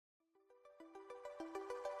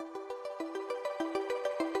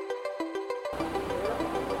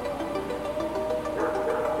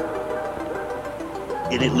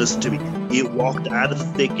It didn't listen to me. It walked out of the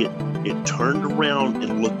thicket. It turned around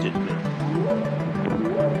and looked at me.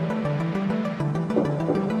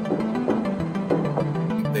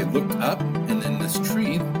 They looked up, and in this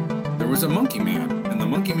tree, there was a monkey man. And the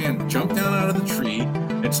monkey man jumped down out of the tree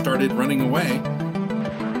and started running away.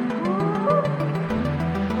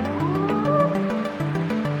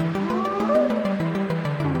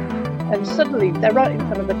 And suddenly they're right in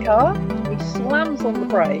front of the car. He slams on the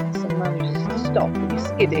brakes and manages to stop, and he's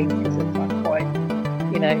skidding because it's like quite,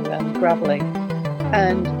 gravelly.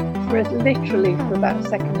 And literally for about a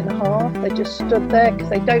second and a half, they just stood there because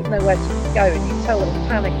they don't know where to go, and you tell them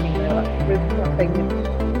panicking. They're like really flapping, and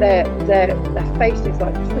their face is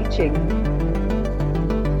like twitching.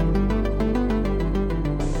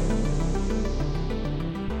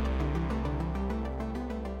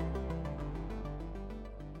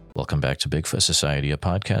 Welcome back to Bigfoot Society, a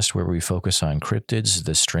podcast where we focus on cryptids,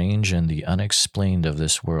 the strange, and the unexplained of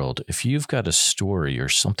this world. If you've got a story or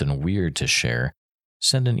something weird to share,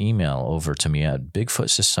 send an email over to me at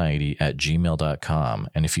bigfootsociety@gmail.com.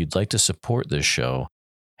 And if you'd like to support this show,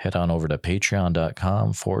 head on over to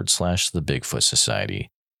patreon.com/the Bigfoot Society.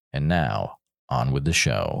 And now, on with the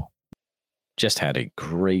show. Just had a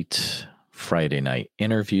great Friday night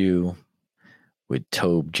interview with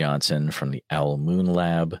Tobe Johnson from the Owl Moon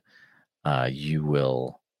Lab. You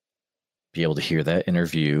will be able to hear that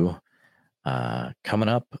interview coming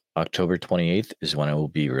up. October 28th is when it will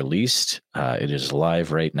be released. It is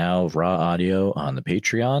live right now, raw audio on the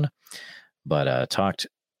Patreon, but talked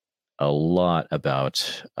a lot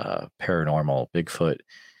about paranormal Bigfoot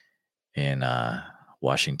in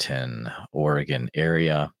Washington, Oregon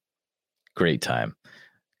area. Great time.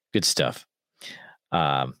 Good stuff.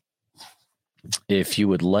 If you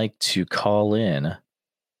would like to call in,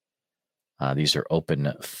 these are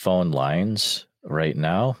open phone lines right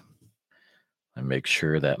now. I make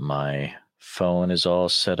sure that my phone is all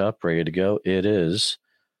set up, ready to go. It is.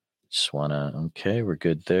 Okay, we're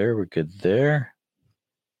good there. We're good there.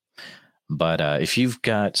 But if you've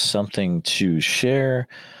got something to share,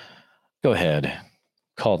 go ahead.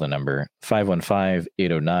 Call the number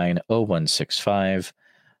 515-809-0165.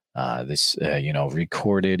 This,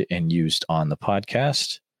 recorded and used on the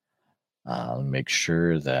podcast. Make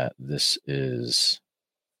sure that this is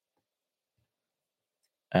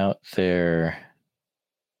out there.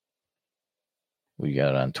 We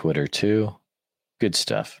got it on Twitter too. Good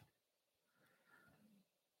stuff.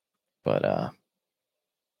 But,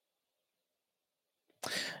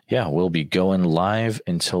 yeah, we'll be going live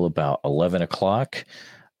until about 11 o'clock.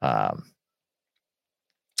 But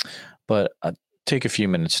take a few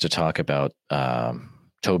minutes to talk about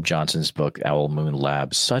Tobe Johnson's book, Owl Moon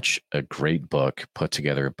Lab. Such a great book put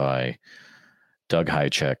together by Doug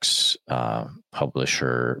Hychek's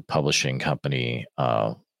publishing company,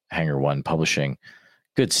 Hanger One Publishing.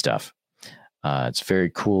 Good stuff. It's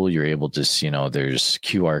very cool. You're able to, there's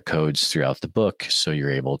QR codes throughout the book, so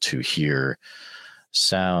you're able to hear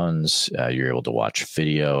sounds. You're able to watch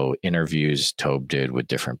video interviews Tobe did with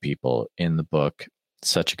different people in the book.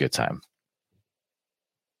 Such a good time.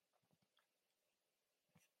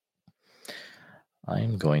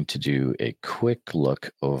 I'm going to do a quick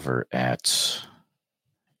look over at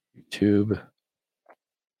YouTube.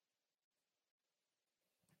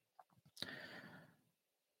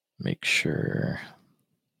 Make sure.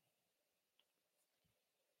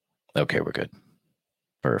 Okay, we're good.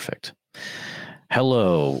 Perfect.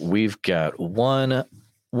 Hello, we've got one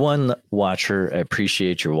watcher. I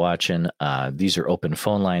appreciate your watching. These are open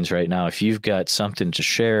phone lines right now. If you've got something to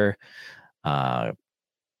share,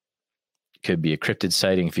 could be a cryptid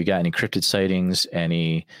sighting. If you got any cryptid sightings,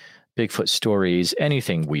 any Bigfoot stories,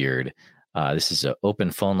 anything weird, this is an open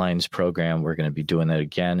phone lines program. We're going to be doing that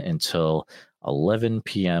again until 11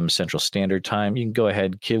 p.m. Central Standard Time. You can go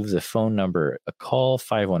ahead, give the phone number a call,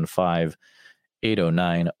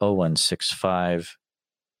 515-809-0165.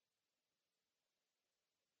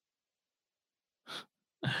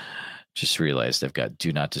 Just realized I've got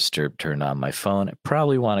Do Not Disturb turned on my phone. I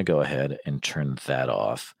probably want to go ahead and turn that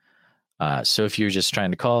off. So if you're just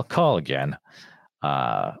trying to call again.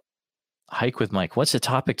 Hike with Mike. What's the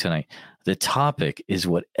topic tonight? The topic is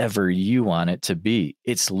whatever you want it to be.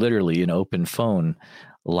 It's literally an open phone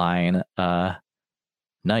line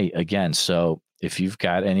night again. So if you've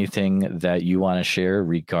got anything that you want to share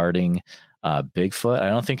regarding Bigfoot, I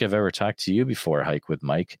don't think I've ever talked to you before, Hike with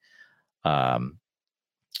Mike.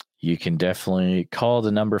 You can definitely call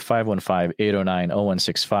the number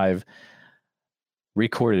 515-809-0165.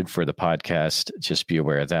 Recorded for the podcast. Just be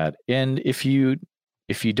aware of that. And if you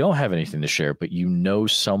don't have anything to share, but you know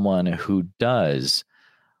someone who does,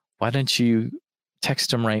 why don't you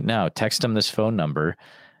text him right now. Text him this phone number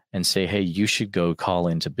and say, hey, you should go call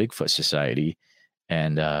into Bigfoot Society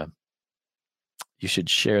and you should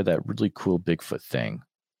share that really cool Bigfoot thing.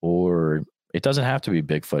 Or it doesn't have to be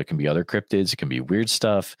Bigfoot. It can be other cryptids. It can be weird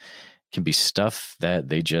stuff. It can be stuff that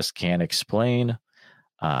they just can't explain.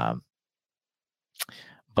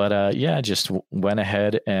 But yeah, just went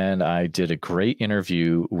ahead and I did a great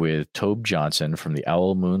interview with Tobe Johnson from the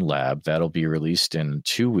Owl Moon Lab. That'll be released in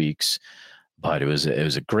 2 weeks. But it was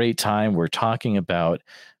a great time. We're talking about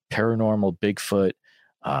paranormal Bigfoot,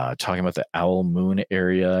 talking about the Owl Moon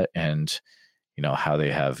area and, you know, how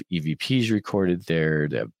they have EVPs recorded there.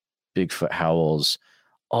 They have Bigfoot howls,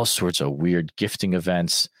 all sorts of weird gifting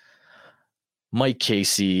events. Mike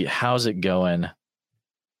Casey, how's it going?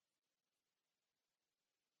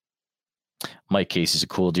 Mike Casey's a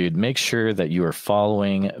cool dude. Make sure that you are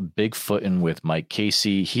following Bigfootin' with Mike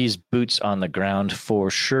Casey. He's boots on the ground for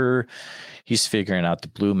sure. He's figuring out the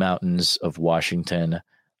Blue Mountains of Washington,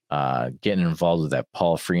 getting involved with that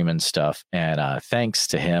Paul Freeman stuff. And thanks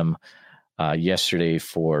to him yesterday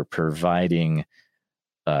for providing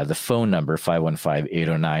the phone number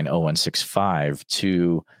 515-809-0165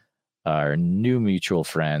 to our new mutual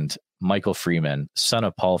friend, Michael Freeman, son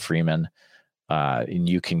of Paul Freeman. And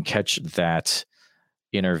you can catch that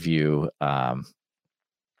interview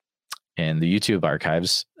in the YouTube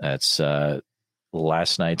archives. That's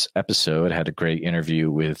last night's episode. Had a great interview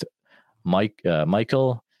with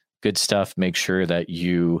Michael. Good stuff. Make sure that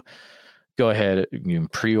you go ahead, you can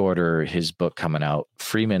pre-order his book coming out,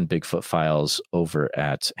 Freeman Bigfoot Files, over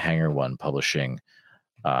at Hangar One Publishing.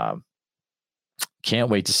 Can't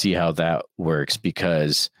wait to see how that works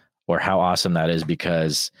or how awesome that is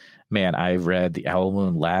because, man, I read the Owl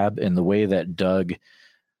Moon Lab and the way that Doug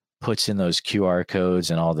puts in those QR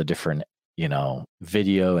codes and all the different, you know,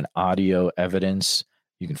 video and audio evidence.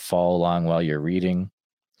 You can follow along while you're reading.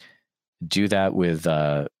 Do that with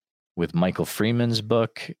Michael Freeman's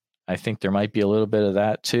book. I think there might be a little bit of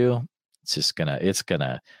that too. It's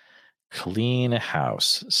gonna clean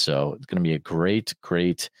house. So it's gonna be a great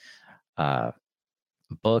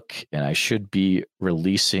book, and I should be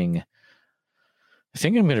releasing. I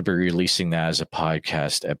think I'm going to be releasing that as a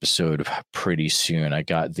podcast episode pretty soon. I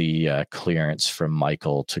got the clearance from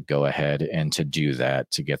Michael to go ahead and to do that,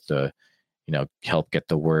 to get the, you know, help get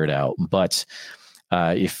the word out. But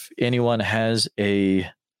if anyone has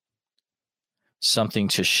something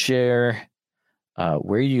to share,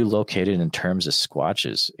 where are you located in terms of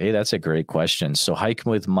Squatches? Hey, that's a great question. So Hiking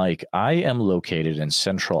with Mike, I am located in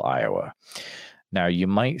central Iowa. Now you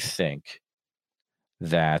might think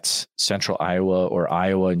that central Iowa or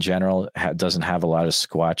Iowa in general doesn't have a lot of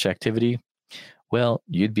Squatch activity. Well,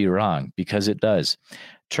 you'd be wrong, because it does.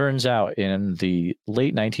 Turns out in the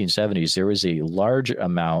late 1970s, there was a large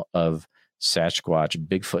amount of Sasquatch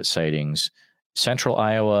Bigfoot sightings, central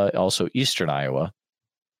Iowa, also eastern Iowa.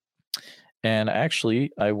 And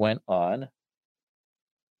actually, I went on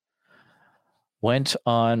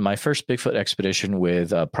my first Bigfoot expedition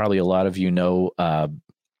with probably a lot of you know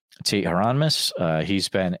Tate Hieronymus. He's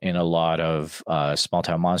been in a lot of Small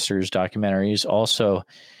Town Monsters documentaries. Also,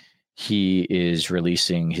 he is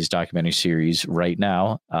releasing his documentary series right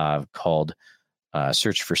now called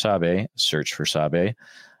Search for Sabe,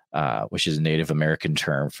 which is a Native American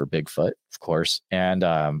term for Bigfoot, of course. And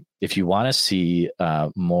if you want to see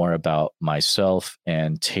more about myself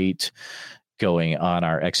and Tate going on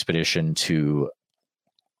our expedition to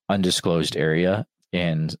undisclosed area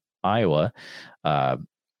in Iowa,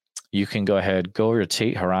 you can go over to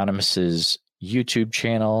Tate Hieronymus's YouTube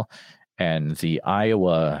channel, and the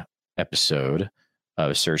Iowa episode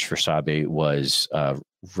of Search for Sabe was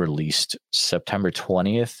released September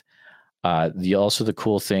 20th. The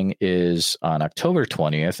cool thing is on October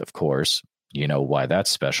 20th, of course, you know why that's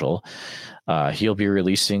special. He'll be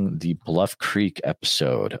releasing the Bluff Creek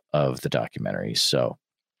episode of the documentary. So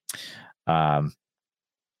to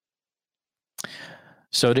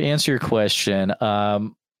answer your question,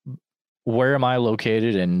 where am I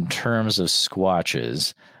located in terms of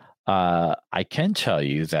Squatches? I can tell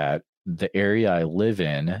you that the area I live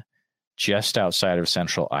in, just outside of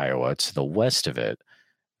central Iowa, to the west of it,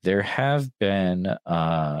 there have been,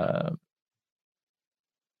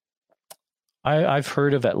 I've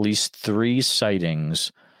heard of at least 3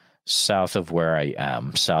 sightings south of where I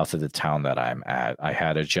am, south of the town that I'm at. I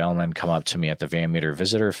had a gentleman come up to me at the Van Meter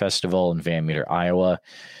Visitor Festival in Van Meter, Iowa,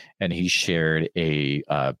 and he shared a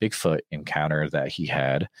Bigfoot encounter that he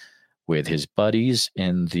had with his buddies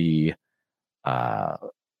in the,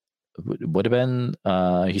 would have been,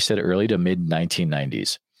 he said, early to mid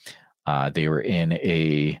 1990s. They were in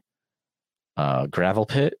a gravel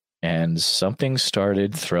pit and something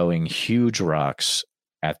started throwing huge rocks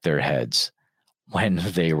at their heads when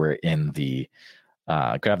they were in the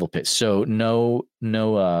gravel pit. So no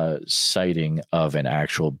sighting of an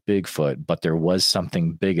actual Bigfoot, but there was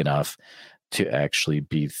something big enough to actually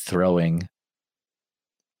be throwing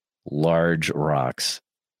large rocks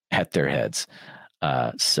at their heads.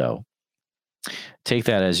 So take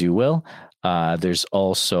that as you will. There's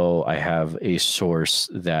also, I have a source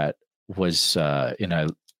that was in a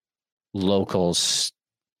local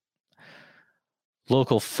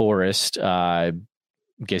forest,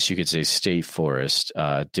 guess you could say state forest,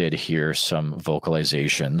 did hear some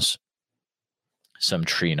vocalizations, some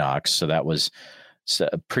tree knocks. So that was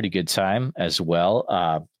a pretty good time as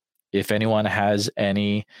well. If anyone has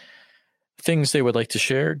any things they would like to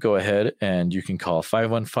share, go ahead and you can call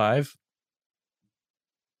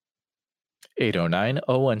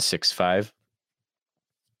 515-809-0165.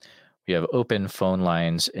 We have open phone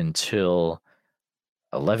lines until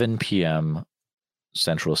 11 p.m.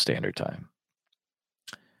 Central Standard Time.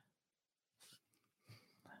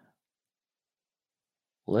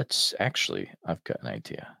 I've got an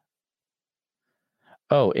idea.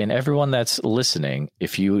 Oh, and everyone that's listening,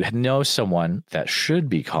 if you know someone that should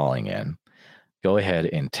be calling in, go ahead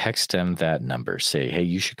and text them that number. Say, hey,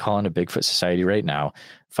 you should call into Bigfoot Society right now,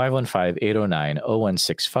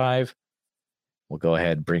 515-809-0165. We'll go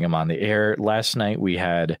ahead and bring them on the air. Last night, we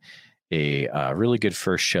had a really good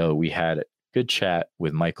first show. We had a good chat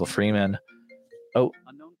with Michael Freeman. Oh,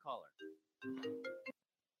 unknown caller.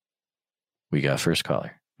 We got first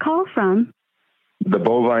caller. Call from the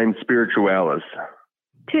Bovine Spiritualis.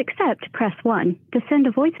 To accept, press 1. To send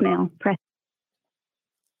a voicemail, press.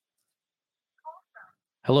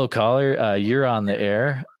 Hello, caller. You're on the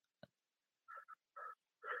air.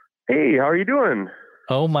 Hey, how are you doing?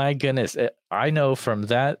 Oh my goodness. I know from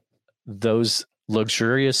those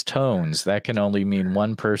luxurious tones, that can only mean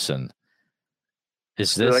one person.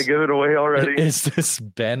 Did I give it away already? Is this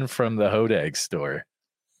Ben from the Hodag store?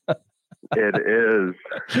 It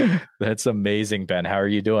is. That's amazing, Ben. How are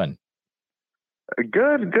you doing?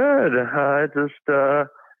 Good. Just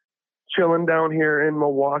chilling down here in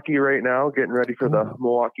Milwaukee right now, getting ready for the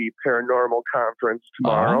Milwaukee Paranormal Conference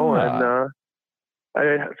tomorrow. And I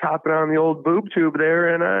was hopping on the old boob tube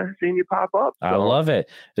there and seen you pop up. So. I love it.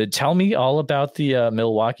 Tell me all about the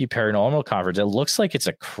Milwaukee Paranormal Conference. It looks like it's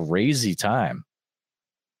a crazy time.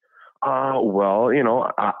 Well,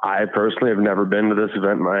 I personally have never been to this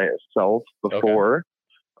event myself before.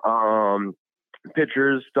 Okay.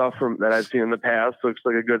 Pictures, stuff that I've seen in the past looks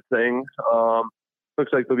like a good thing.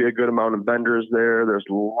 Looks like there'll be a good amount of vendors there. There's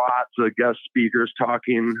lots of guest speakers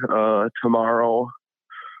talking tomorrow.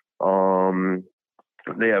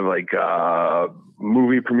 They have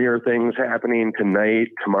movie premiere things happening tonight,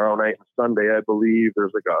 tomorrow night, and Sunday, I believe.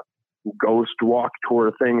 There's like a ghost walk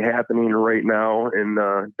tour thing happening right now in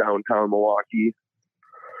downtown Milwaukee.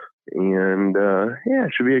 And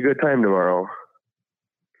it should be a good time tomorrow.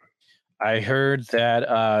 I heard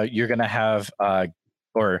that you're going to have,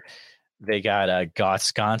 they got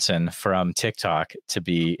Gotsconsin from TikTok to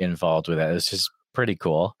be involved with that. It's just pretty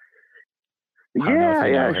cool.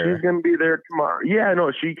 Yeah, she's going to be there tomorrow. Yeah, no,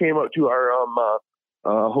 she came up to our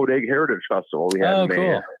Hodag Heritage Festival we had in May.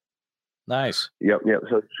 Cool. Nice. Yep.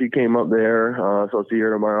 So she came up there. So I'll see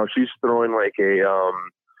her tomorrow. She's throwing like a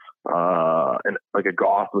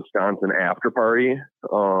Goth, Wisconsin after party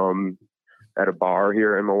at a bar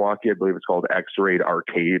here in Milwaukee. I believe it's called X-Raid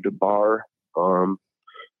Arcade Bar.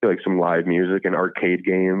 Like some live music and arcade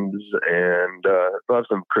games, and they'll have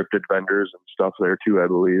some cryptid vendors and stuff there too, I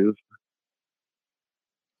believe.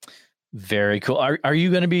 Very cool. Are you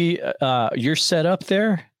going to be? You're set up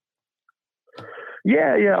there?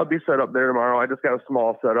 Yeah, I'll be set up there tomorrow. I just got a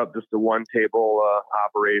small setup, just a one table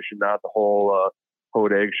operation, not the whole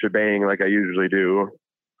Hodag shebang like I usually do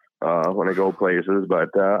when I go places. But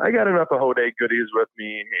I got enough of Hodag goodies with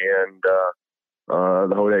me, and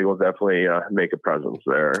the Hodag will definitely make a presence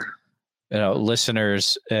there.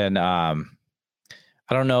 Listeners, and I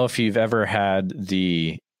don't know if you've ever had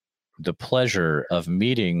the pleasure of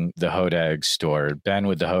meeting the Hodag store, Ben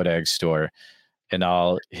with the Hodag store, and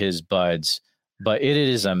all his buds. But it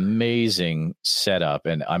is amazing setup,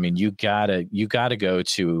 and I mean, you gotta go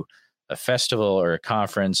to a festival or a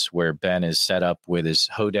conference where Ben is set up with his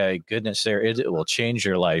Hodag goodness. There, it will change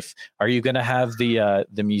your life. Are you going to have the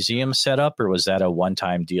museum set up, or was that a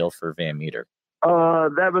one-time deal for Van Meter?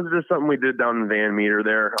 That was just something we did down in Van Meter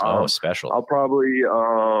there. Special. I'll probably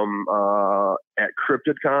at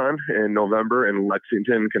CryptidCon in November in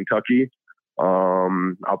Lexington, Kentucky.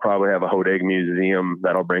 I'll probably have a Hodag museum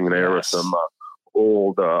that I'll bring there with some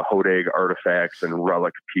old Hodag artifacts and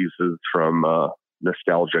relic pieces from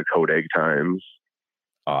nostalgic Hodag times.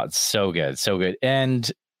 Oh, it's so good. So good.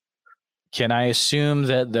 And can I assume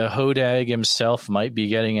that the Hodag himself might be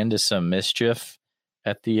getting into some mischief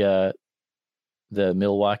at the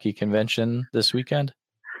Milwaukee convention this weekend?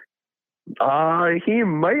 He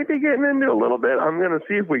might be getting into a little bit. I'm going to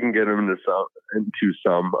see if we can get him into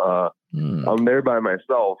some. I'm there by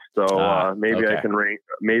myself, so maybe okay. I can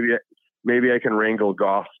maybe I can wrangle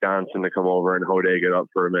Goff Sconson to come over and Hodag it up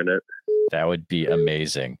for a minute. That would be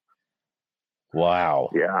amazing.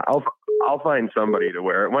 Wow. Yeah, I'll find somebody to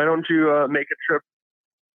wear it. Why don't you make a trip?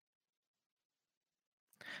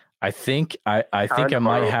 I think I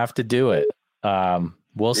might have to do it.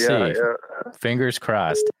 We'll see. Yeah. Fingers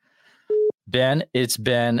crossed. Ben, it's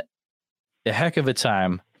been a heck of a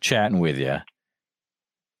time chatting with you.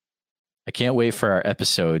 I can't wait for our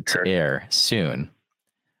episode to air soon.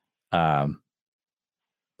 But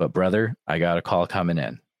brother, I got a call coming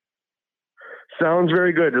in. Sounds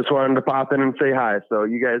very good. Just wanted to pop in and say hi. So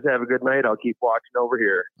you guys have a good night. I'll keep watching over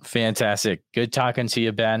here. Fantastic. Good talking to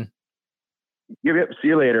you, Ben. Yep. See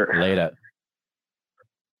you later. Later.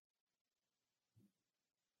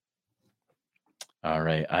 All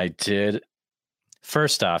right. I did.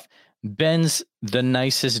 First off, Ben's the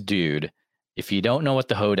nicest dude. If you don't know what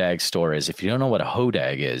the Hodag store is, if you don't know what a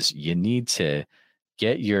Hodag is, you need to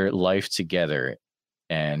get your life together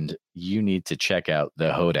and you need to check out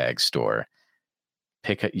the Hodag store.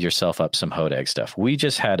 Pick yourself up some Hodag stuff. We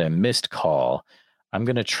just had a missed call. I'm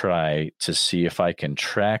going to try to see if I can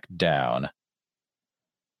track down.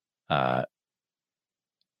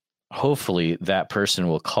 Hopefully that person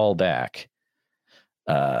will call back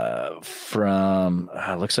from,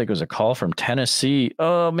 looks like it was a call from Tennessee.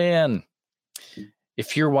 Oh man.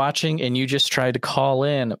 If you're watching and you just tried to call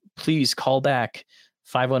in, please call back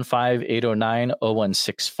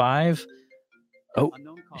 515-809-0165. Oh,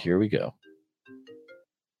 here we go.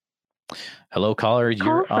 Hello, caller.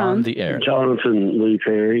 You're on the air. Jonathan Lee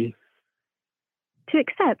Perry. To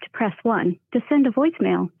accept, press 1. To send a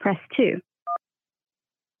voicemail, press 2.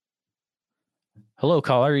 Hello,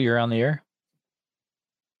 caller. You're on the air.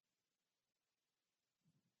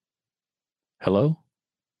 Hello?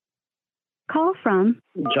 Call from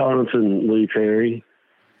Jonathan Lee Perry.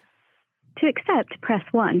 To accept, press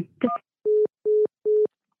 1.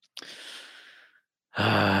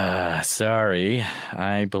 Sorry.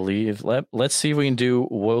 I believe. Let's see if we can do.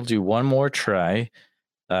 We'll do one more try.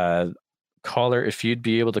 Caller, if you'd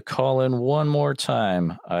be able to call in one more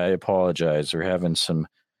time. I apologize. We're having some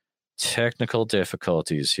technical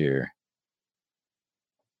difficulties here.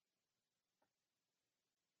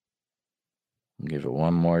 Give it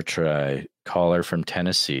one more try. Caller from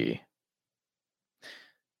Tennessee.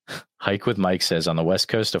 Hike with Mike says, on the west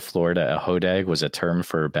coast of Florida, a hodag was a term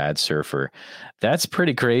for a bad surfer. That's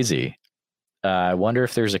pretty crazy. I wonder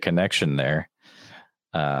if there's a connection there.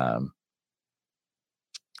 Okay.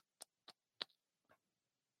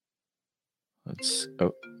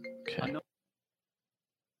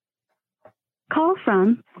 Call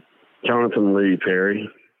from Jonathan Lee Perry.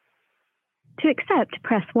 To accept,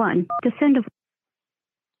 press 1. To send a...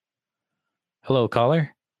 Hello,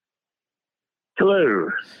 caller. Hello.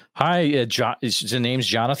 Hi, the name's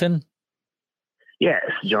Jonathan? Yes,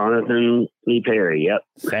 Jonathan Lee Perry. Yep.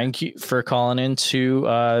 Thank you for calling into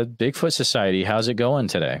Bigfoot Society. How's it going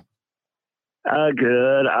today?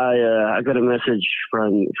 Good. I got a message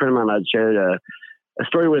from a friend of mine I'd shared a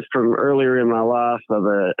story with from earlier in my life of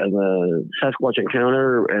a Sasquatch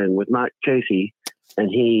encounter and with Mike Casey, and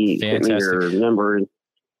he sent me your number.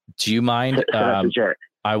 Do you mind?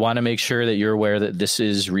 I want to make sure that you're aware that this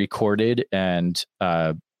is recorded and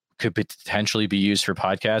could potentially be used for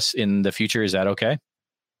podcasts in the future. Is that okay?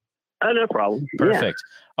 No problem. Perfect. Yeah.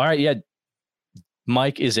 All right. Yeah.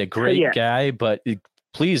 Mike is a great guy, but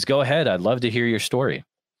please go ahead. I'd love to hear your story.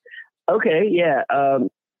 Okay. Yeah.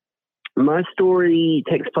 My story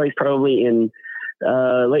takes place probably in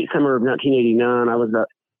late summer of 1989. I was about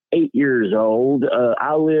 8 years old.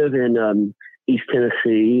 I live in East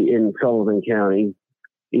Tennessee in Sullivan County.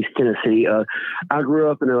 East Tennessee. I grew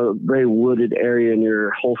up in a very wooded area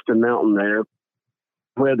near Holston Mountain there,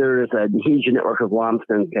 where there is a huge network of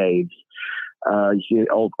limestone caves. You see an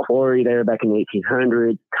old quarry there back in the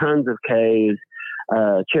 1800s, tons of caves,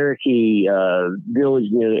 Cherokee village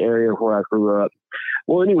near the area where I grew up.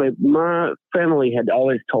 Well, anyway, my family had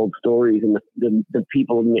always told stories, and the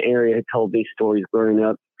people in the area had told these stories growing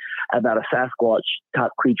up about a Sasquatch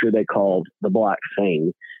type creature they called the Black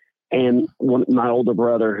Thing. And my older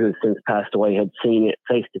brother, who has since passed away, had seen it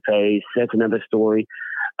face to face. That's another story.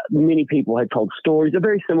 many people had told stories, a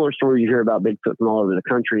very similar story you hear about Bigfoot from all over the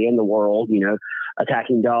country and the world, you know,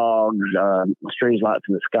 attacking dogs, strange lights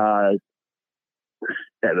in the skies,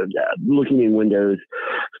 looking in windows.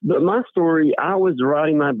 But my story, I was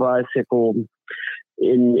riding my bicycle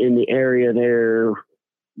in the area there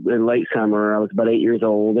in late summer. I was about 8 years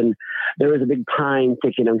old, and there was a big pine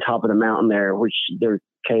thicket on top of the mountain there, which there's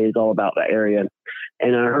caves all about that area.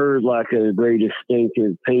 And I heard like a very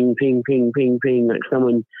distinctive ping, ping, ping, ping, ping, like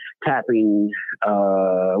someone tapping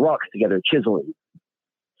rocks together, chiseling.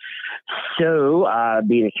 So,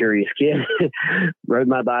 being a curious kid, rode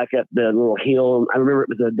my bike up the little hill. I remember it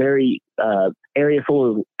was a very area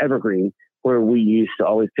full of evergreen where we used to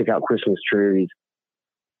always pick out Christmas trees,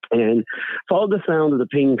 and followed the sound of the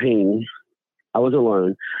ping, ping. I was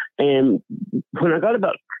alone. And when I got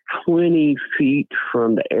about 20 feet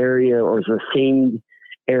from the area, or the same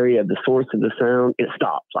area of the source of the sound, it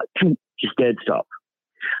stopped, like just dead stop.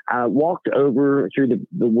 I walked over through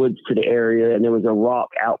the woods to the area, and there was a rock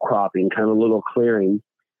outcropping, kind of a little clearing.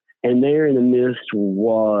 And there in the midst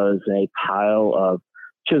was a pile of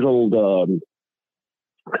chiseled,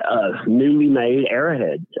 newly made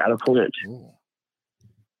arrowheads out of flint. Ooh.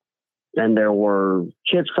 And there were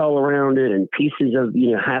chips all around it, and pieces of,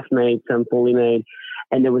 you know, half made, some fully made,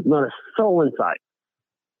 and there was not a soul in sight.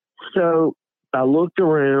 So I looked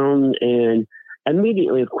around, and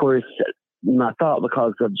immediately, of course, my thought,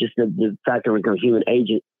 because of just the fact there was no human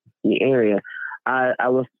agent in the area, I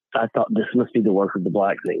thought this must be the work of the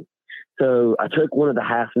black thing. So I took one of the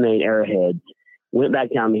half-made arrowheads, went back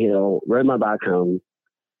down the hill, rode my bike home,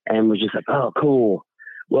 and was just like, oh, cool.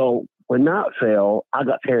 Well, when night fell, I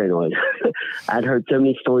got paranoid. I'd heard so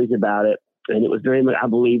many stories about it, and it was very much, I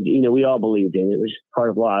believed, you know, we all believed in it. It was part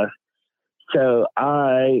of life. So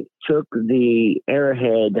I took the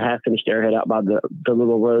arrowhead, the half-finished arrowhead, out by the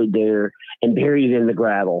little road there and buried it in the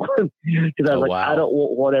gravel. Because I was like, wow. I don't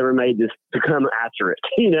want whatever made this to come after it,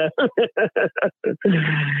 you know?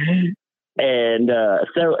 And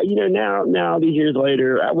so, you know, now these years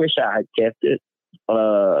later, I wish I had kept it.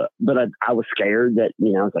 But I was scared that,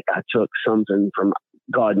 you know, I was like, I took something from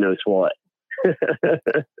God knows what.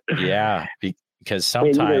 Yeah. Because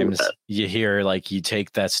sometimes you hear like you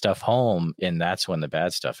take that stuff home, and that's when the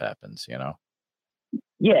bad stuff happens, you know?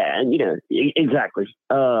 Yeah. And, you know, exactly.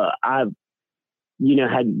 I've, you know,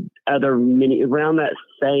 had other many around that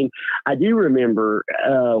same, I do remember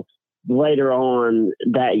later on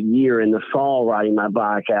that year in the fall, riding my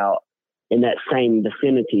bike out in that same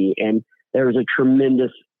vicinity, and there was a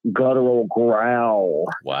tremendous guttural growl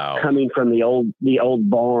coming from the old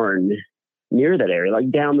barn near that area, like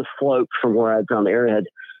down the slope from where I'd found the arrowhead.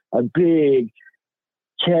 A big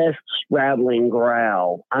chest rattling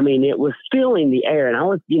growl. I mean, it was filling the air, and I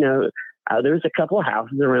was, you know, there was a couple of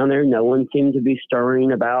houses around there. No one seemed to be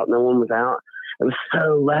stirring about. No one was out. It was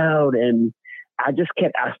so loud, and I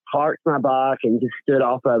parked my bike and just stood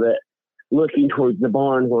off of it, looking towards the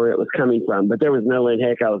barn where it was coming from. But there was no way in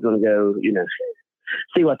heck I was going to go, you know,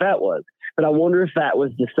 see what that was. But I wonder if that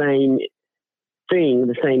was the same thing,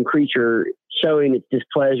 the same creature showing its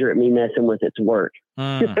displeasure at me messing with its work.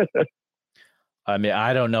 I mean,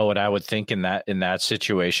 I don't know what I would think in that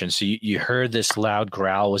situation. So you heard this loud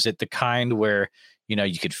growl. Was it the kind where, you know,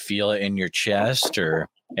 you could feel it in your chest or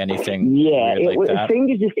anything? Yeah, it seemed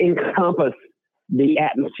to just encompass the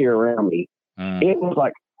atmosphere around me. It was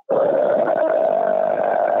like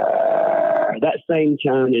that same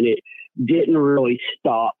tone, and it didn't really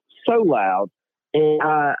stop. So loud,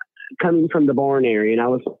 and coming from the barn area, and I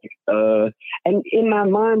was like, and in my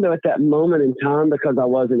mind though, at that moment in time, because I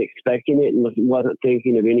wasn't expecting it and wasn't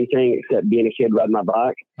thinking of anything except being a kid riding my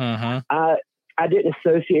bike, I didn't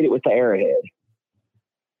associate it with the arrowhead.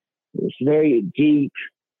 It's very deep.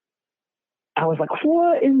 I was like,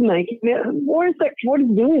 what is making it? What is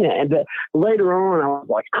doing that? But later on, I was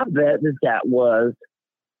like, I bet that was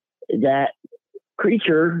that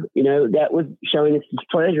creature, you know, that was showing its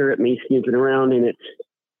displeasure at me snooping around in its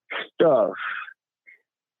stuff,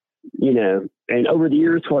 you know. And over the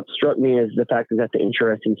years, what struck me as the fact that the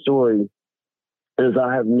interesting story is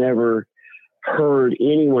I have never heard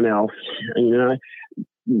anyone else, you know,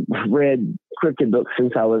 I read cryptid books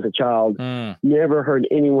since I was a child, never heard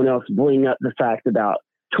anyone else bring up the fact about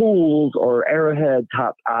tools or arrowhead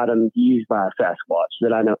type items used by a Sasquatch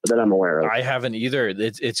that I'm aware of. I haven't either.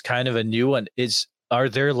 It's kind of a new one. Are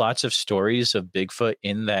there lots of stories of Bigfoot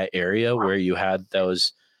in that area where you had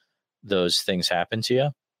those things happen to you?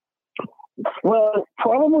 Well,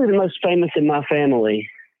 probably the most famous in my family.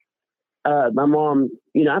 My mom,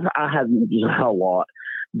 you know, I have a lot,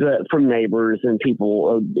 but from neighbors and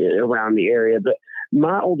people around the area. But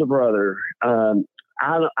my older brother,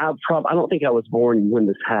 I don't think I was born when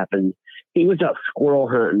this happened. He was out squirrel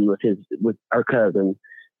hunting with our cousin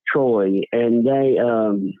Troy, and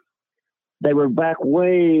they were back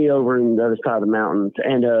way over in the other side of the mountains,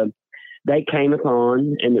 and they came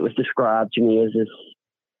upon, and it was described to me as this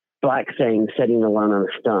black thing sitting alone on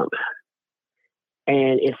a stump.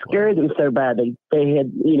 And it scared them so bad they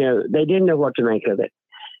had, they didn't know what to make of it.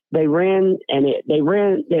 They ran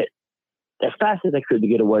it as fast as they could to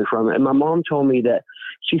get away from it. And my mom told me that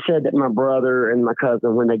she said that my brother and my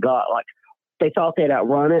cousin, when they got, like, they thought they'd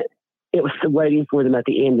outrun it, it was waiting for them at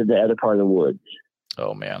the end of the other part of the woods.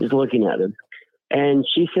 Oh, man. Just looking at them. And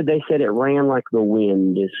she said they said it ran like the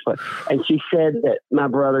wind. And she said that my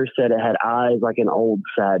brother said it had eyes like an old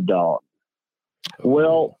sad dog. Oh.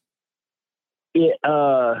 Well,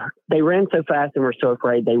 they ran so fast and were so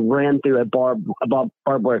afraid they ran through a barbed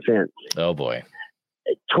wire fence. Oh boy!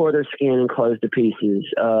 It tore their skin and closed to pieces.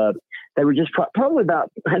 They were just probably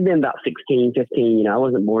had been about 16, 15. I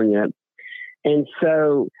wasn't born yet, and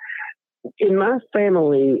so in my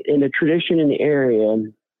family, in the tradition in the area,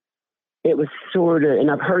 it was sort of, and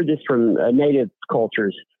I've heard this from native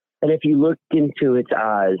cultures, that if you looked into its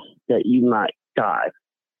eyes, that you might die.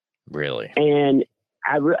 Really? And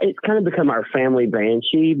it's kind of become our family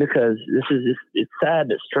banshee, because it's sad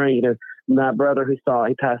but strange. My brother he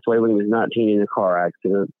passed away when he was 19 in a car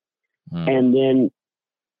accident. And then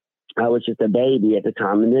I was just a baby at the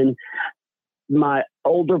time. And then my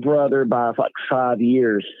older brother by like 5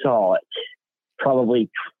 years saw it, probably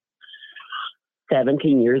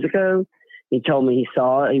 17 years ago. He told me he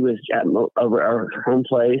saw it. He was over our home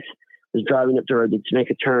place, was driving up the road to make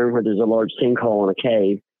a turn where there's a large sinkhole in a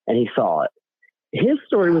cave, and he saw it. His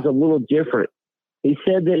story was a little different. He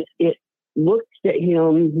said that it looked at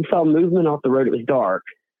him, he saw movement off the road, it was dark,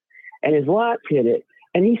 and his lights hit it,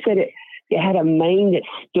 and he said it had a mane that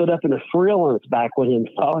stood up in a frill on its back when he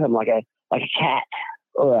saw him, like a cat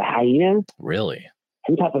or a hyena. Really?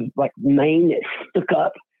 Some type of like mane that stuck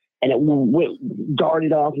up, and it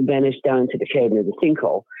darted off and vanished down into the cave near the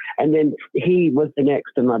sinkhole. And then he was the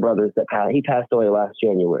next of my brothers that passed. He passed away last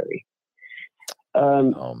January.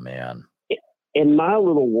 Oh man. In my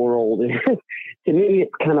little world, to me,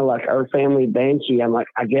 it's kind of like our family banshee. I'm like,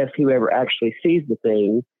 I guess whoever actually sees the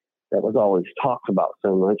thing that was always talked about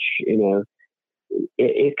so much,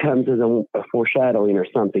 it comes as a foreshadowing or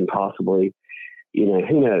something, possibly.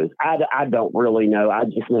 Who knows? I don't really know. I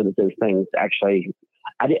just know that those things actually,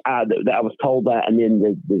 I was told that, and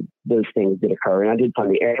then those things did occur, and I did find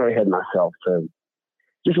the arrowhead myself. So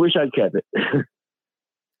just wish I'd kept it.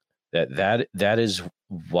 That is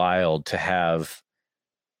wild to have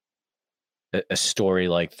a story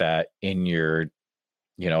like that in your,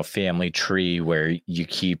 family tree, where you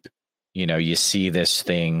keep, you see this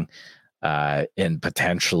thing, and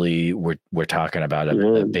potentially we're talking about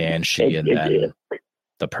a banshee, and then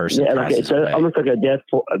the person passes away. Almost like a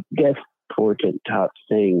death portent type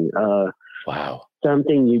thing. Wow.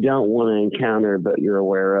 Something you don't want to encounter, but you're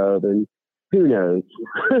aware of, and who knows?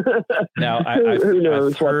 Now, who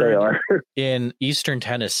knows what they are? In Eastern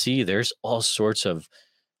Tennessee, there's all sorts of,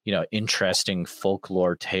 interesting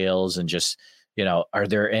folklore tales, and just, are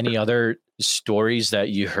there any other stories that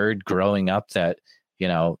you heard growing up that,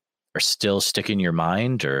 are still stick in your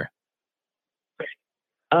mind, or?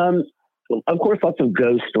 Of course, lots of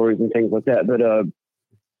ghost stories and things like that, but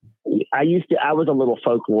I was a little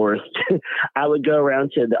folklorist. I would go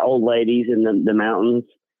around to the old ladies in the mountains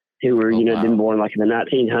who were, been born like in the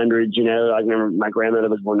 1900s. I remember my grandmother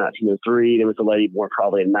was born in 1903. There was a lady born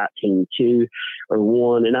probably in 1902 or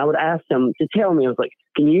 1. And I would ask them to tell me, I was like,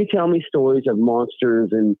 can you tell me stories of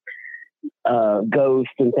monsters and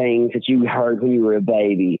ghosts and things that you heard when you were a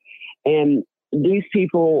baby? And these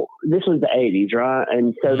people, this was the 80s, right?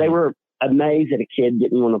 And so they were amazed that a kid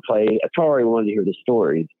didn't want to play Atari, wanted to hear the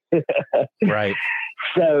stories. Right.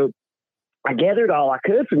 So I gathered all I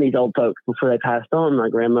could from these old folks before they passed on, my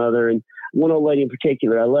grandmother, and one old lady in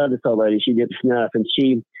particular. I love this old lady. She did snuff, and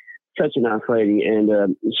she, such a nice lady.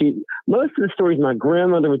 And most of the stories my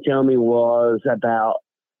grandmother would tell me was about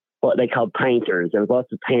what they called painters. There was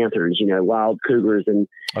lots of panthers, wild cougars, and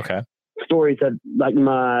stories of, like,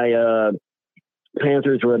 my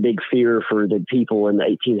panthers were a big fear for the people in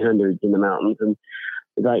the 1800s in the mountains. And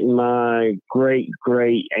like my great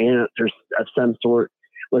aunt or of some sort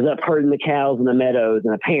was up herding the cows in the meadows,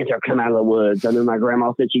 and a panther come out of the woods. I know my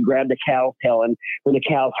grandma said she grabbed the cow's tail, and when the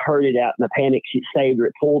cows herded out in the panic, she saved her.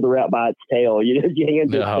 It pulled her out by its tail,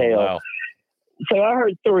 its tail. Wow. So I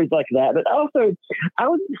heard stories like that. But also, I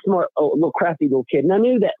was a smart, little crafty little kid, and I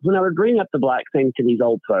knew that when I would bring up the black thing to these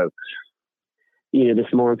old folks, this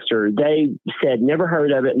monster, they said never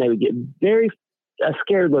heard of it, and they would get very a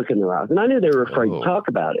scared look in their eyes. And I knew they were afraid to talk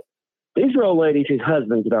about it. These were old ladies whose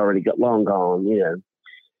husbands had already long gone, you know,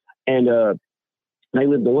 and they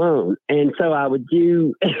lived alone. And so I would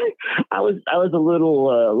do, I was a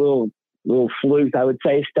little flute. I would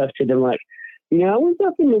say stuff to them like, you know, I was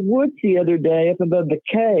up in the woods the other day up above the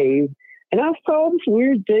cave, and I saw this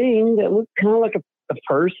weird thing that looked kind of like a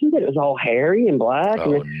person, but it was all hairy and black.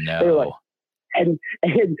 Oh, and no. they were like, and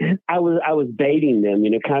I was baiting them,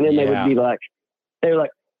 you know, kind of, and they would be like, they were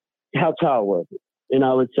like, how tall was it? And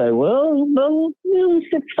I would say, well, you know,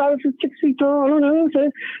 5 or 6 feet tall. I don't know. So,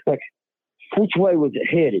 like, which way was it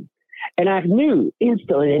headed? And I knew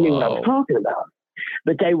instantly, I knew what I was talking about.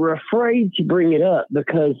 But they were afraid to bring it up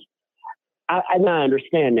because I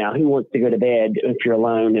understand now who wants to go to bed if you're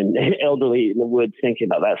alone and elderly in the woods thinking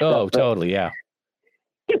about that stuff. Oh, totally, yeah.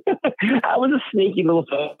 I was a sneaky little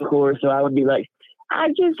fucker, so I would be like, I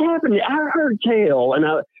heard tale, and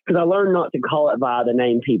because I learned not to call it by the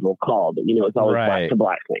name people called it. You know, it's always black to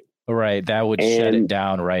black thing. Right, that would shut it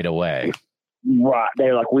down right away. Right,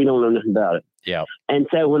 they're like, we don't know nothing about it. Yeah. And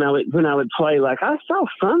so when I would play, like, I saw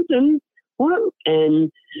something, what?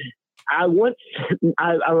 And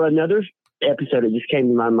another episode that just came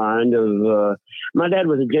to my mind of my dad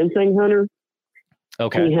was a ginseng hunter.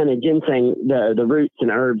 Okay. He hunted ginseng, the roots and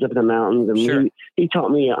herbs up in the mountains, and he taught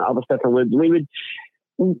me all the stuff from woods. I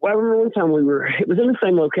remember one time it was in the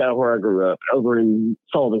same locale where I grew up, over in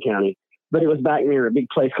Sullivan County, but it was back near a big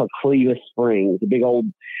place called Clevis Springs, a big old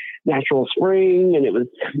natural spring, and it was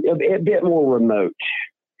a bit more remote.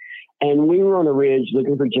 And we were on a ridge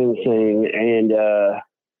looking for ginseng, and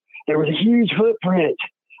there was a huge footprint.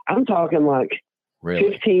 I'm talking like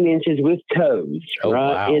 15 inches with toes,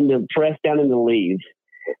 pressed down in the leaves.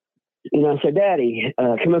 And I said, Daddy,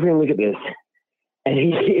 come over here and look at this. And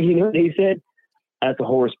he, you know what he said? That's a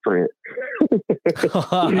horse print.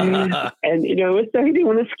 And, you know, so he didn't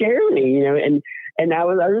want to scare me, you know, and I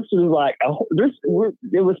just was like,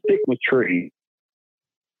 it was thick with trees.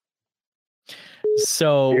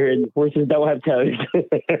 So horses don't have toes.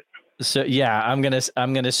 So yeah, I'm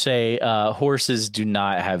gonna say horses do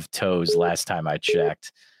not have toes. Last time I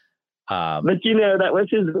checked, but you know that was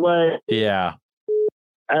his way. Yeah,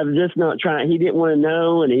 I'm just not trying. He didn't want to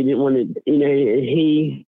know, and he didn't want to. You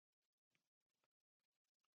know,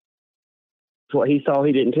 what he saw,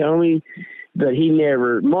 he didn't tell me. But he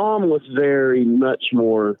never. Mom was very much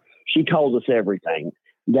more. She told us everything.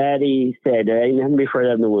 Daddy said, "Ain't nothing to be afraid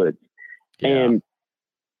of in the woods,"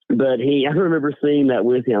 But I remember seeing that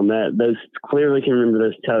with him. Those clearly can remember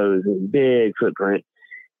those toes, and big footprint.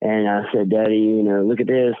 And I said, Daddy, you know, look at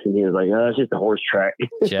this. And he was like, oh, it's just a horse track.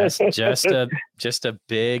 just a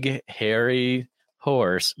big hairy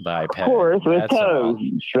horse biped. Horse with toes,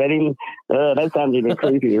 shredding. That sounds even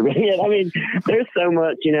creepier. But yeah, I mean, there's so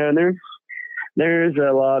much, you know, and there's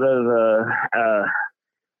a lot of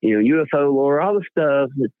you know, UFO lore, all the stuff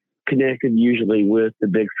that's connected usually with the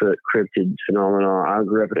Bigfoot cryptid phenomenon. I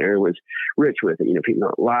grew up in an area was rich with it. You know, people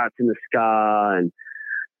lights in the sky and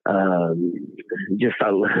just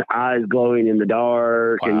eyes glowing in the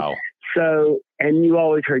dark. Wow. And so, and you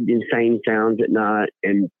always heard insane sounds at night.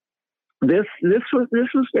 And this was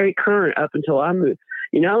very current up until I moved.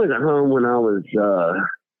 You know, I was at home when I was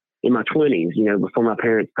in my 20s. You know, before my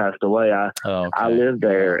parents passed away, I lived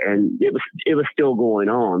there, and it was still going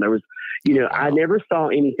on. There was, you know, I never saw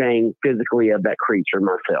anything physically of that creature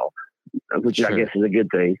myself, which I guess is a good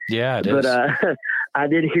thing. Yeah, it but is. I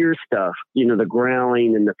did hear stuff, you know, the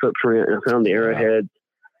growling and the footprint, and I found the arrowheads.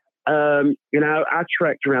 You know, I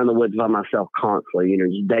trekked around the woods by myself constantly, you know,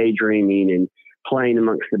 just daydreaming and playing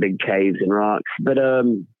amongst the big caves and rocks. But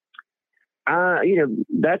you know,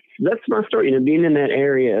 that's my story. You know, being in that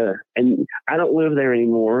area, and I don't live there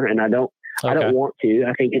anymore, and I don't want to.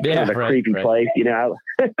 I think it's kind of a creepy place. You know,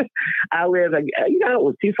 I live, you know, I don't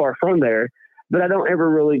live too far from there, but I don't ever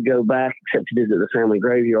really go back except to visit the family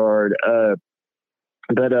graveyard.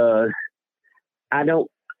 But I don't.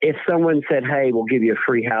 If someone said, "Hey, we'll give you a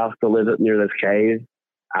free house to live up near this cave,"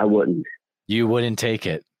 I wouldn't. You wouldn't take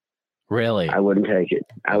it, really? I wouldn't take it.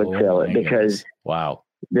 I would sell it because wow.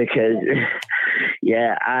 Because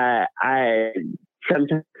yeah, I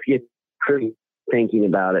sometimes get pretty thinking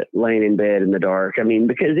about it, laying in bed in the dark. I mean,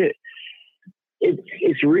 because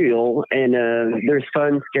it's real, and there's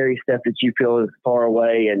fun, scary stuff that you feel is far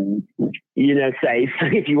away and, you know, safe.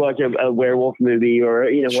 If you watch a werewolf movie or,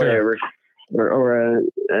 you know, whatever, or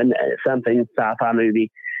something sci-fi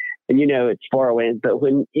movie, and you know it's far away. But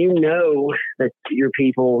when you know that your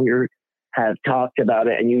people have talked about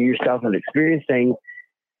it and you yourself have experienced things,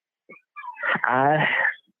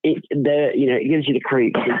 it gives you the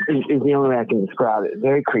creeps. Is the only way I can describe it.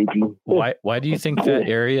 Very creepy. Why do you think that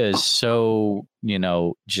area is so,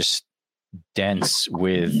 just dense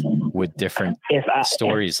with different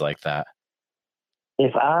stories like that?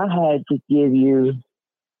 If I had to give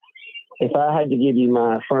you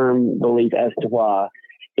my firm belief as to why,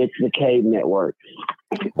 it's the cave network.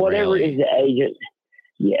 Whatever Really? is the agent.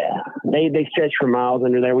 Yeah, they stretch for miles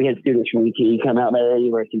under there. We had students from UT come out there,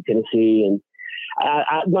 University of Tennessee, and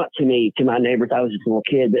not to me, to my neighbors. I was just a little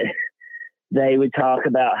kid, but they would talk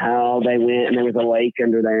about how they went and there was a lake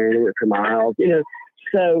under there and it went for miles.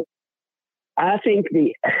 So I think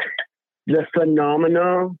the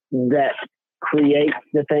phenomena that creates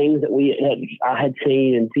the things that I had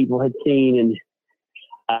seen and people had seen, and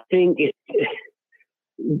I think it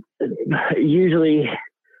usually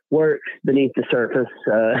works beneath the surface.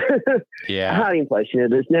 Yeah. Hiding place.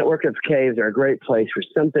 This network of caves are a great place for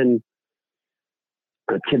something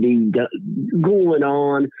to be going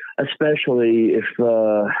on, especially if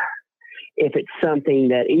it's something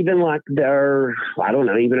that even like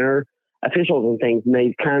even our officials and things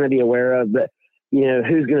may kind of be aware of, but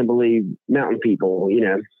who's going to believe mountain people,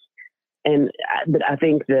 but I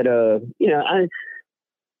think that,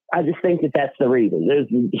 I just think that that's the reason.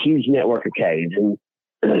 There's a huge network of caves and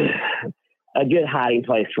a good hiding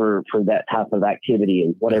place for that type of activity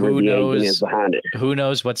and whatever the agent is behind it. Who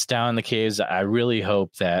knows what's down in the caves? I really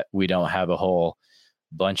hope that we don't have a whole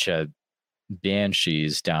bunch of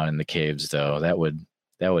banshees down in the caves, though. That would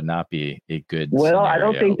not be a good Well, scenario, I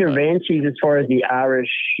don't think they're banshees as far as the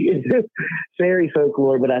Irish fairy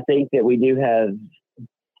folklore, but I think that we do have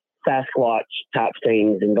Sasquatch type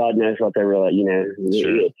things, and God knows what they're really,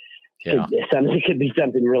 Sure. Yeah. It could be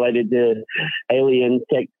something related to alien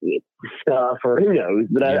tech stuff, or who knows.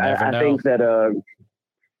 But I think that,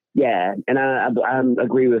 and I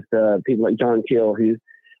agree with people like John Keel, who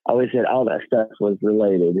always said all that stuff was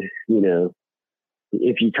related.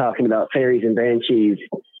 If you're talking about fairies and banshees,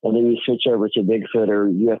 and then you switch over to Bigfoot or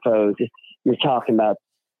UFOs, you're talking about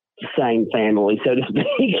the same family, so to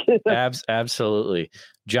speak. Absolutely.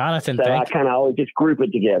 Jonathan, so I kind of always just group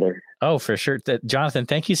it together. Oh, for sure. Jonathan,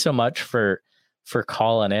 thank you so much for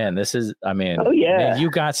calling in. This is, man,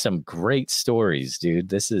 you got some great stories, dude.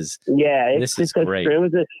 This is great. It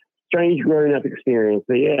was a strange growing up experience,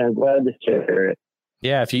 but yeah, I'm glad to share it.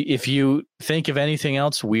 Yeah. If you think of anything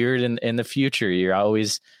else weird in the future, you're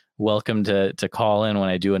always welcome to call in when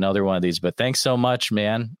I do another one of these, but thanks so much,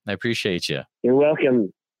 man. I appreciate you. You're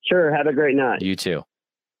welcome. Sure. Have a great night. You too.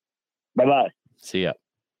 Bye-bye. See ya.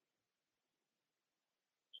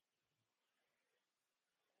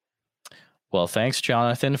 Well, thanks,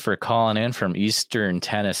 Jonathan, for calling in from Eastern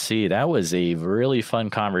Tennessee. That was a really fun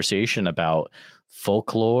conversation about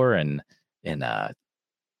folklore and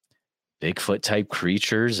Bigfoot type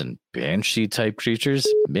creatures and banshee type creatures.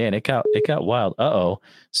 Man, it got wild. Uh-oh.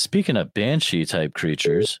 Speaking of banshee type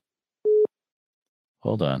creatures,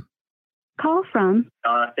 hold on. Call from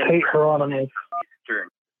Tate Hieronymus.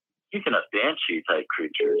 Speaking of banshee type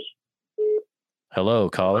creatures. Hello,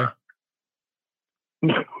 caller.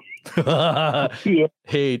 Yeah.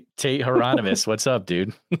 Hey, Tate Hieronymus, what's up,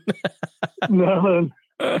 dude? Nothing.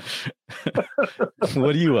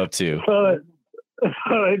 What are you up to?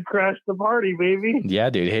 I crashed the party, baby. Yeah,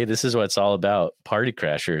 dude. Hey, this is what it's all about. Party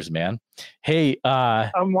crashers, man. Hey,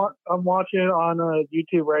 I'm watching it on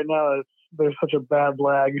YouTube right now. There's such a bad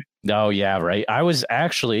lag. Oh yeah, right. I was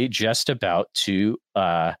actually just about to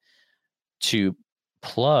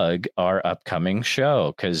plug our upcoming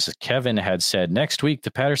show because Kevin had said next week the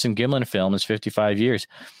Patterson Gimlin film is 55 years.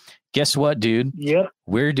 Guess what, dude? Yep.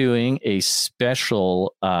 We're doing a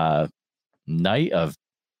special night of,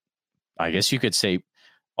 I guess you could say,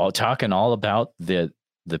 talking all about the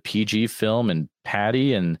PG film and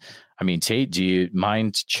Patty. And I mean, Tate, do you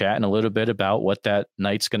mind chatting a little bit about what that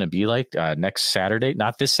night's going to be like next Saturday?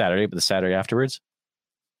 Not this Saturday, but the Saturday afterwards.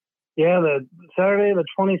 Yeah, the Saturday, the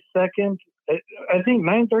 22nd. I think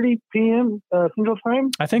 9:30 p.m. Central Time.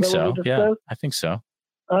 I think so. Yeah, I think so.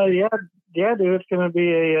 Yeah, dude. It's going to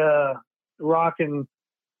be a rocking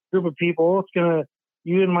group of people.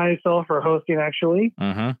 You and myself are hosting actually,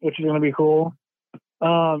 which is going to be cool.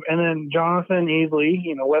 And then Jonathan Easley,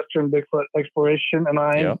 Western Bigfoot Exploration, and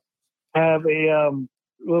I have a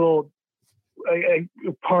little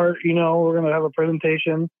part. We're going to have a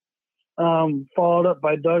presentation, followed up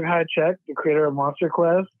by Doug Hychek, the creator of Monster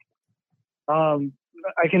Quest.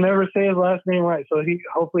 I can never say his last name right, so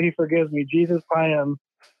hopefully he forgives me. Jesus Payam,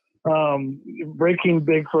 Breaking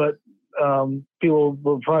Bigfoot. People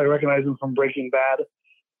will probably recognize him from Breaking Bad.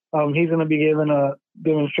 He's going to be giving a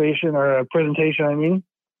demonstration or a presentation,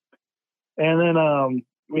 and then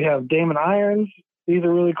we have Damon Irons. He's a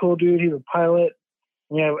really cool dude. He's a pilot.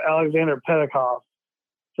 We have Alexander Petikoff.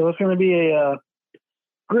 So it's going to be a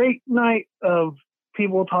great night of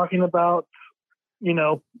people talking about,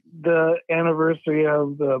 the anniversary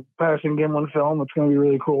of the Patterson Gimlin film. It's going to be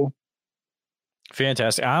really cool.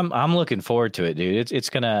 Fantastic. I'm looking forward to it, dude. It's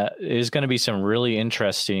gonna be some really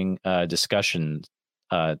interesting discussion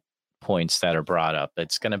points that are brought up.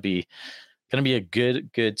 It's gonna be a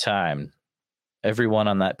good time. Everyone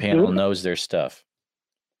on that panel knows their stuff.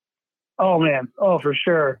 Oh man, for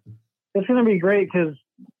sure. It's gonna be great because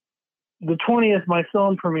the 20th, my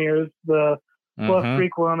film premieres, the Bluff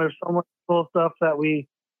Creek one. There's so much cool stuff that we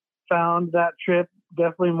found that trip,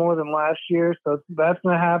 definitely more than last year. So that's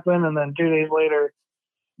going to happen. And then 2 days later,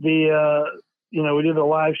 we did a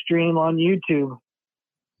live stream on YouTube.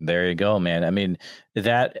 There you go, man. I mean,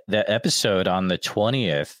 that episode on the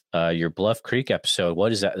 20th, your Bluff Creek episode,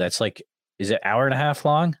 what is that? That's like, is it hour and a half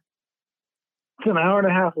long? It's an hour and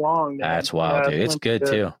a half long. Man. That's wild, dude. It's good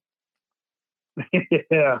too.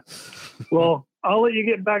 Yeah. Well, I'll let you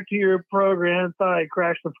get back to your program. Thought I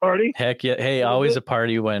crashed the party. Heck yeah. Hey, always a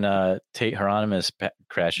party when Tate Hieronymus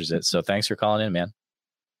crashes it. So thanks for calling in, man.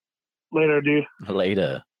 Later, dude.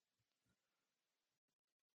 Later.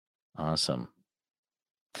 Awesome.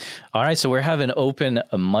 All right. So we're having open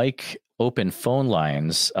phone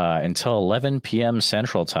lines until 11 p.m.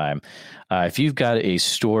 Central Time. If you've got a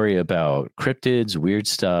story about cryptids, weird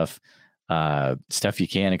stuff, stuff you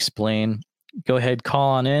can't explain, go ahead, call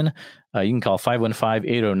on in. You can call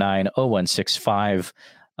 515-809-0165.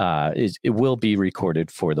 It will be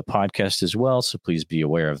recorded for the podcast as well, so please be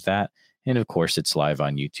aware of that. And of course, it's live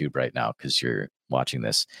on YouTube right now because you're watching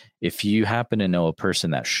this. If you happen to know a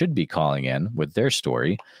person that should be calling in with their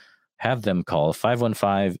story, have them call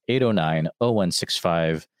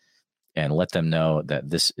 515-809-0165 and let them know that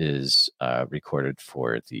this is recorded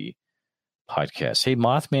for the podcast. Hey,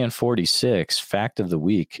 Mothman 46, fact of the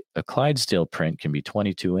week, a Clydesdale print can be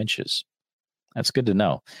 22 inches. That's good to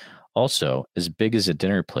know. Also, as big as a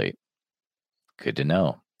dinner plate. Good to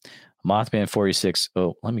know. Mothman 46.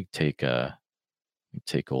 Oh, let me take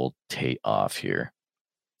old Tate off here.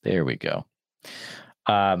 There we go.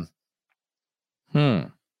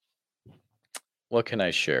 What can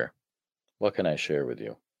I share? What can I share with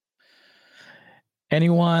you?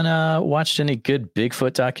 Anyone watched any good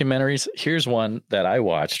Bigfoot documentaries? Here's one that I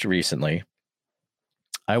watched recently.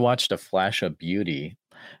 I watched A Flash of Beauty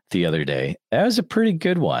the other day. That was a pretty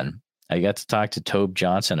good one. I got to talk to Tobe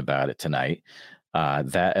Johnson about it tonight.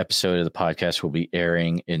 That episode of the podcast will be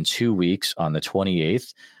airing in 2 weeks on the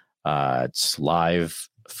 28th. It's live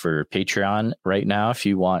for Patreon right now. If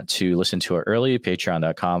you want to listen to it early,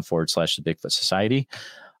 patreon.com/the Bigfoot Society.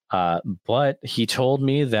 But he told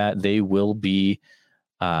me that they will be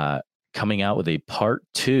coming out with a part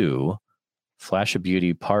 2, Flash of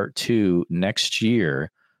Beauty part 2 next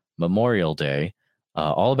year, Memorial Day,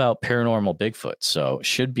 all about paranormal Bigfoot. So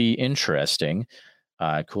should be interesting.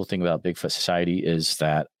 Cool thing about Bigfoot Society is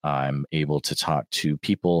that I'm able to talk to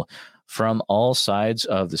people from all sides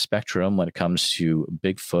of the spectrum when it comes to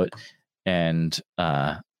Bigfoot and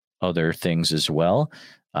other things as well.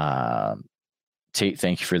 Tate,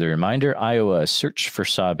 thank you for the reminder. Iowa, Search for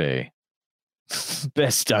Sabe.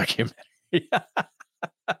 Best documentary.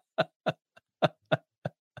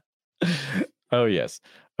 Oh, yes,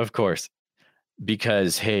 of course.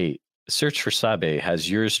 Because, hey, Search for Sabe has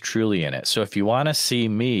yours truly in it. So if you want to see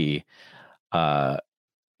me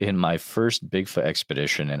in my first Bigfoot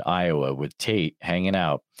expedition in Iowa with Tate hanging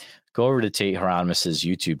out, go over to Tate Hieronymus's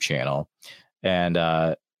YouTube channel. And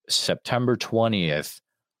September 20th,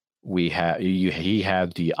 he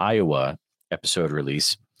had the Iowa episode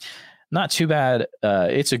release. Not too bad.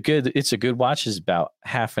 It's a good watch. It's about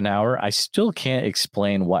half an hour. I still can't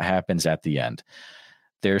explain what happens at the end.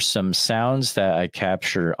 There's some sounds that I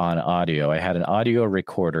capture on audio. I had an audio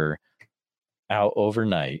recorder out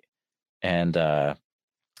overnight, and I'm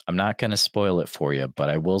not going to spoil it for you, but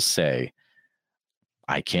I will say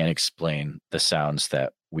I can't explain the sounds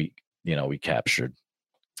that we captured.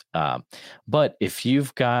 But if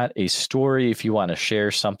you've got a story, if you want to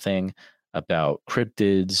share something about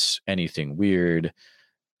cryptids, anything weird,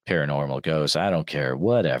 paranormal, ghosts, I don't care,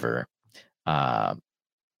 whatever. Oh,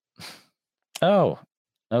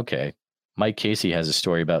 okay. Mike Casey has a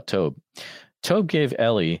story about Tobe. Tobe gave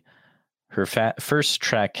Ellie her first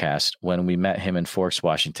track cast when we met him in Forks,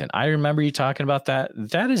 Washington. I remember you talking about that.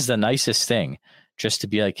 That is the nicest thing, just to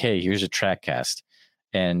be like, hey, here's a track cast.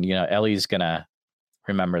 And, Ellie's going to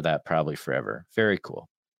remember that probably forever. Very cool.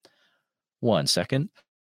 1 second.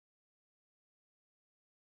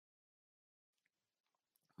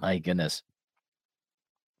 My goodness.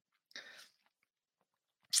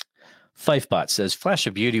 Fifebot says Flash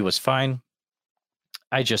of Beauty was fine.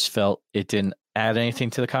 I just felt it didn't add anything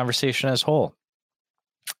to the conversation as a whole.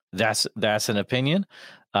 That's an opinion.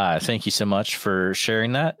 Thank you so much for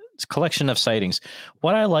sharing that. It's a collection of sightings.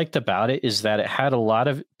 What I liked about it is that it had a lot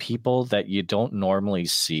of people that you don't normally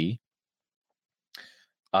see.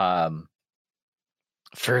 For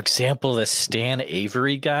example, the Stan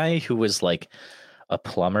Avery guy who was like a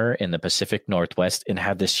plumber in the Pacific Northwest and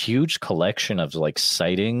had this huge collection of like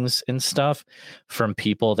sightings and stuff from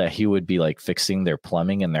people that he would be like fixing their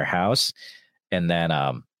plumbing in their house. And then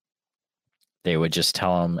they would just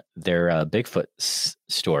tell him their Bigfoot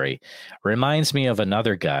story. Reminds me of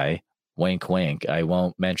another guy, wink, wink. I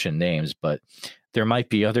won't mention names, but there might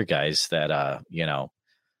be other guys that,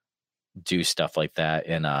 do stuff like that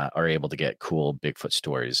and are able to get cool Bigfoot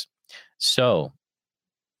stories. So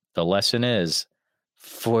the lesson is,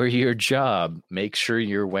 for your job, make sure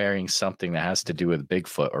you're wearing something that has to do with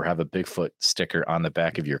Bigfoot or have a Bigfoot sticker on the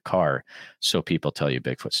back of your car so people tell you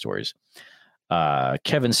Bigfoot stories.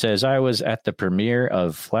 Kevin says, I was at the premiere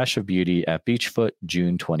of Flash of Beauty at Beachfoot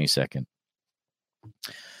June 22nd.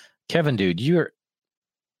 Kevin, dude, you're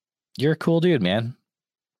a cool dude, man.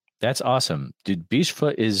 That's awesome. Dude,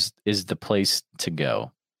 Beachfoot is the place to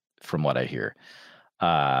go from what I hear.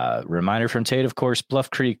 Reminder from Tate, of course,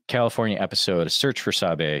 Bluff Creek, California episode, A Search for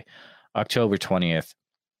Sabe, October 20th,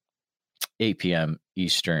 8 p.m.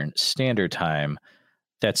 Eastern Standard Time.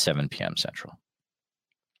 That's 7 p.m. Central.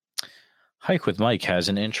 Hike with Mike has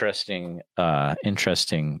an interesting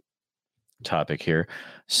topic here.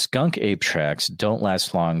 Skunk ape tracks don't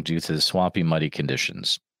last long due to the swampy, muddy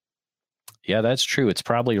conditions. Yeah, that's true. It's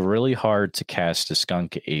probably really hard to cast a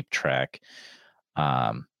skunk ape track.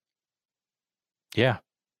 Yeah,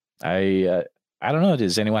 I don't know.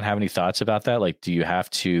 Does anyone have any thoughts about that? Like, do you have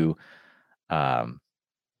to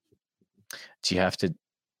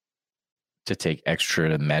take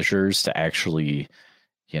extra measures to actually,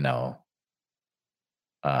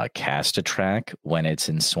 cast a track when it's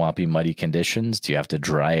in swampy, muddy conditions? Do you have to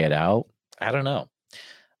dry it out? I don't know.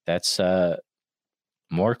 That's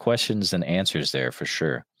more questions than answers there for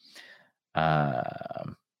sure.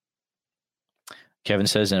 Kevin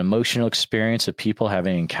says, an emotional experience of people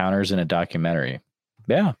having encounters in a documentary.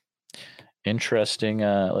 Yeah. Interesting.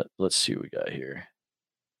 Let's see what we got here.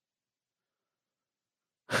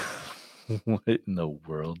 What in the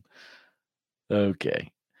world?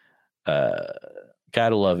 Okay.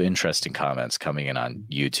 Gotta love interesting comments coming in on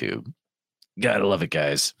YouTube. Gotta love it,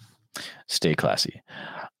 guys. Stay classy.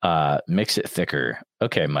 Mix it thicker.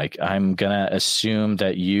 Okay, Mike, I'm gonna assume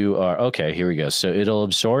that you are okay. Here we go. So it'll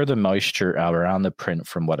absorb the moisture around the print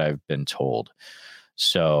from what I've been told.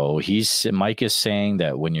 So Mike is saying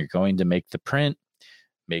that when you're going to make the print,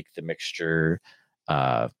 make the mixture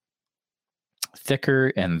thicker,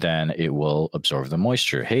 and then it will absorb the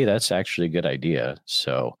moisture. Hey, that's actually a good idea.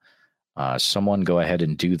 So someone go ahead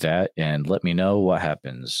and do that and let me know what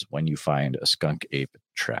happens when you find a skunk ape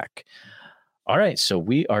track. All right, so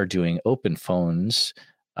we are doing open phone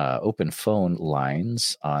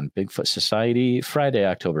lines on Bigfoot Society, Friday,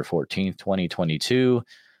 October 14th, 2022.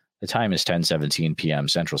 The time is 10:17 p.m.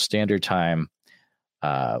 Central Standard Time.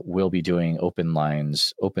 We'll be doing open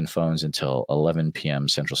phones until 11 p.m.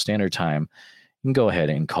 Central Standard Time. You can go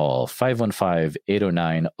ahead and call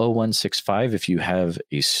 515-809-0165 if you have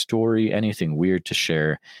a story, anything weird to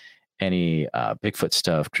share, any Bigfoot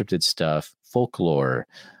stuff, cryptid stuff, folklore,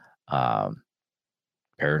 paranormal,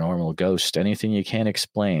 ghost, anything you can't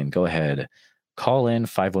explain. Go ahead, call in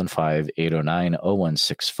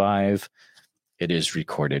 515-809-0165. It is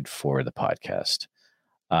recorded for the podcast.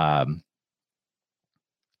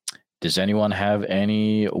 Does anyone have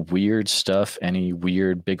any weird stuff, any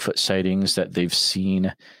weird Bigfoot sightings that they've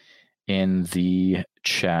seen in the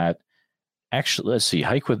chat? Actually, let's see.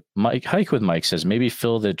 Hike with Mike says maybe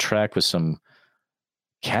fill the track with some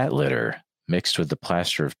cat litter mixed with the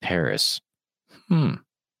plaster of Paris.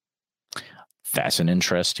 That's an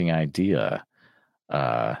interesting idea.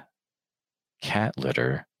 Cat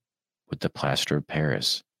litter with the plaster of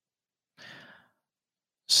Paris.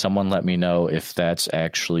 Someone let me know if that's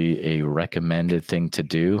actually a recommended thing to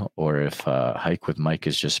do, or if Hike with Mike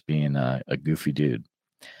is just being a goofy dude.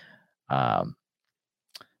 Mike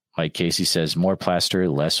Casey says more plaster,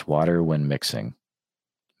 less water when mixing.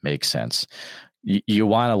 Makes sense. You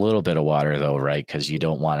want a little bit of water though, right? Because you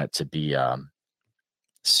don't want it to be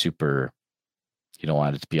super. You don't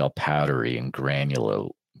want it to be all powdery and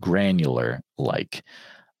granular like,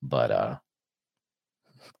 but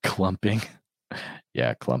clumping.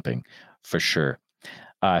 Yeah, clumping for sure.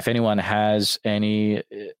 If anyone has any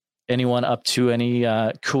anyone up to any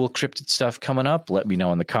cool cryptid stuff coming up? Let me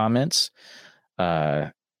know in the comments. Oh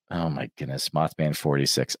my goodness, Mothman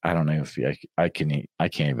 46. I don't know if I can't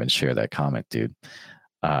even share that comment, dude.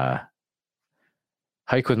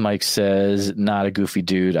 Hike with Mike says, not a goofy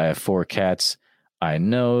dude. I have 4 cats. I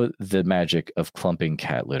know the magic of clumping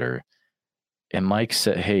cat litter. And Mike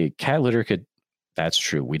said, hey, cat litter could, that's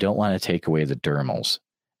true. We don't want to take away the dermals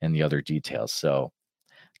and the other details. So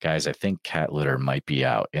guys, I think cat litter might be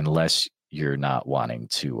out unless you're not wanting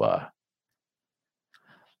to,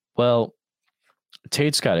 well,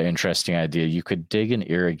 Tate's got an interesting idea. You could dig an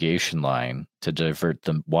irrigation line to divert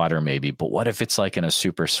the water maybe, but what if it's like in a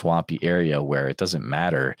super swampy area where it doesn't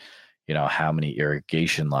matter, how many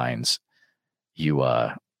irrigation lines you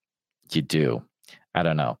do? I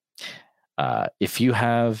don't know. If you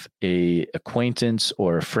have a acquaintance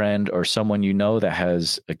or a friend or someone that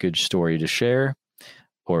has a good story to share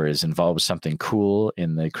or is involved with something cool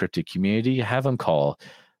in the cryptid community, have them call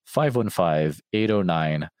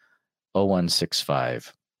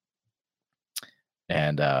 515-809-0165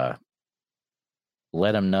 and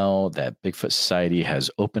let them know that Bigfoot Society has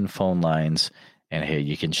open phone lines and hey,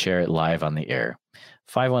 you can share it live on the air.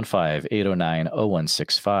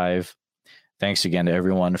 515-809-0165. Thanks again to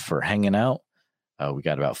everyone for hanging out. We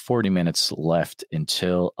got about 40 minutes left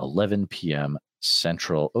until 11 p.m.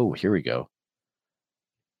 Central. Oh, here we go.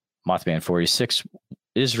 Mothman 46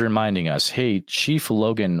 is reminding us, hey, Chief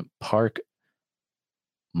Logan Park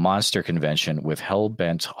Monster Convention with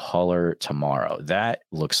Hellbent Holler tomorrow. That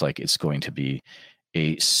looks like it's going to be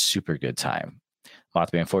a super good time.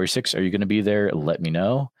 Mothman 46, are you going to be there? Let me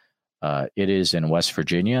know. It is in West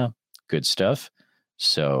Virginia. Good stuff.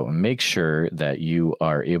 So make sure that you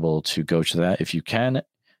are able to go to that. If you can,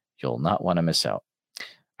 you'll not want to miss out.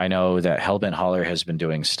 I know that Hellbent Holler has been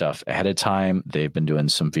doing stuff ahead of time. They've been doing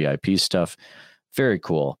some VIP stuff. Very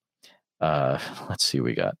cool. Let's see what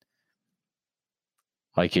we got.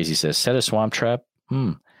 Mike Casey says, set a swamp trap.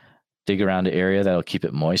 Dig around an area that'll keep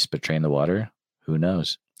it moist but drain the water. Who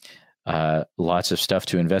knows? Lots of stuff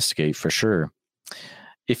to investigate for sure.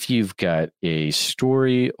 If you've got a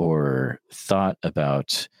story or thought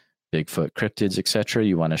about Bigfoot, cryptids, etc.,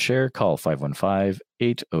 you want to share, call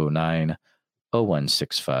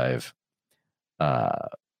 515-809-0165.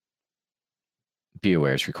 Be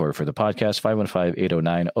aware it's recorded for the podcast.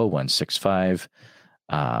 515-809-0165.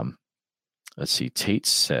 Let's see. Tate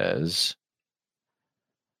says,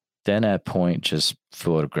 then at point, just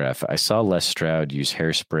photograph. I saw Les Stroud use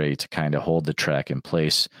hairspray to kind of hold the track in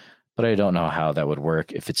place, but I don't know how that would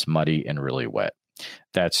work if it's muddy and really wet.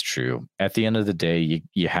 That's true. At the end of the day,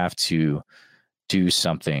 you have to do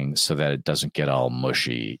something so that it doesn't get all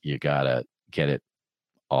mushy. You got to get it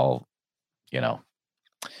all,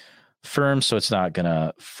 firm so it's not going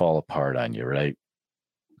to fall apart on you, right?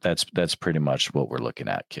 That's pretty much what we're looking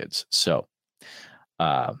at, kids. So,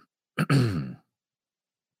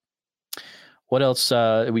 what else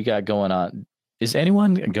we got going on? Is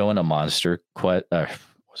anyone going to Monster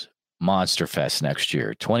Fest next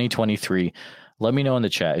year, 2023? Let me know in the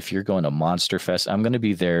chat if you're going to Monster Fest. I'm going to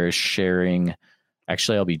be there sharing.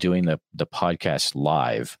 Actually, I'll be doing the podcast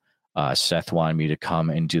live. Seth wanted me to come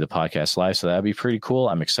and do the podcast live, so that'd be pretty cool.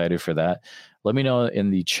 I'm excited for that. Let me know in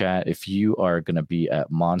the chat if you are going to be at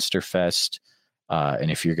Monster Fest, and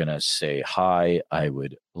if you're going to say hi. I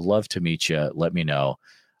would love to meet you. Let me know.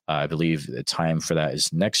 I believe the time for that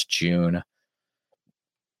is next June.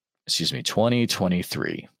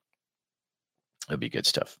 2023. It'll be good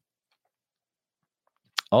stuff.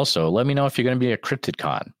 Also, let me know if you're going to be at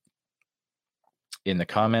CryptidCon in the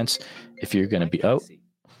comments. If you're going to be,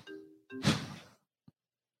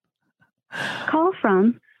 Call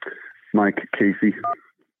from Mike Casey.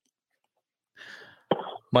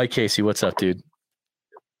 Mike Casey, what's up, dude?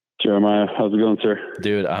 Jeremiah, how's it going, sir?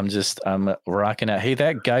 Dude, I'm rocking out. Hey,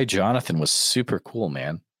 that guy Jonathan was super cool,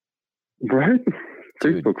 man. Right?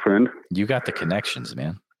 Dude, Facebook friend. You got the connections,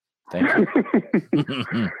 man. Thank you.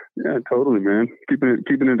 Yeah, totally, man.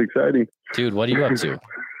 Keeping it exciting. Dude, what are you up to?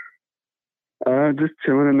 Just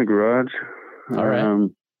chilling in the garage. All right.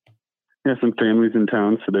 Yeah, some families in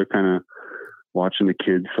town, so they're kind of watching the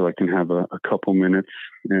kids, so I can have a couple minutes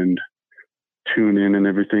and tune in and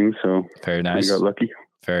everything. So very nice. I got lucky.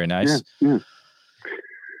 Very nice. Yeah.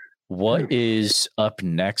 What is up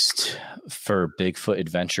next for Bigfoot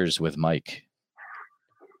Adventures with Mike?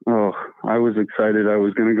 Oh, I was excited. I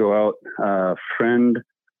was going to go out. A friend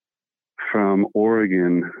from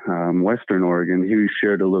Oregon, Western Oregon, he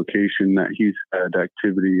shared a location that he's had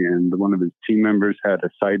activity, and one of his team members had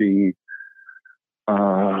a sighting.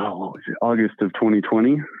 August of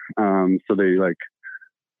 2020. So they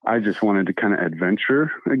I just wanted to kind of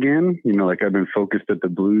adventure again. You know, like I've been focused at the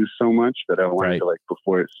Blues so much that I wanted to, like,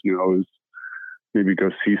 before it snows, maybe go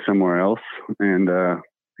see somewhere else. And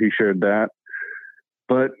he shared that.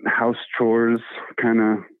 But house chores kind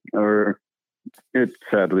of it's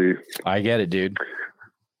sadly. I get it, dude.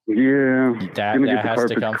 Yeah. That gonna get the has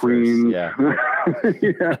to carpet come cleaned. first.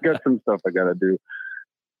 Yeah. Yeah, I got some stuff I got to do.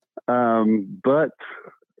 But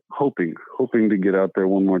hoping to get out there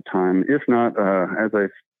one more time. If not, as I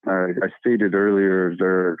stated earlier,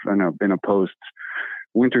 I know in a post,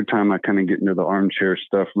 wintertime, I kind of get into the armchair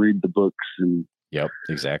stuff, read the books, and yep,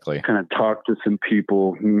 exactly. Kind of talk to some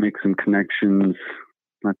people, make some connections.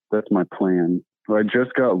 That's my plan. So I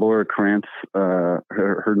just got Laura Krantz,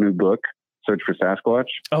 her new book, Search for Sasquatch.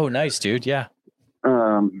 Oh, nice, dude. Yeah.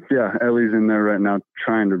 Yeah, Ellie's in there right now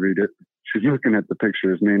trying to read it. She's looking at the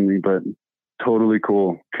pictures mainly, but totally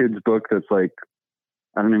cool. Kids book that's like,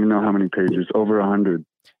 I don't even know how many pages, over 100.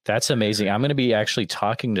 That's amazing. I'm going to be actually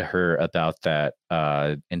talking to her about that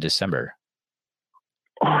in December.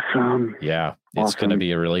 Awesome. Yeah, it's going to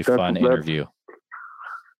be a really fun interview.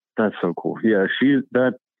 That's so cool. Yeah,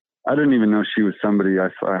 I didn't even know she was somebody. I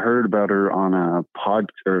heard about her on a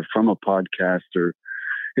from a podcast, or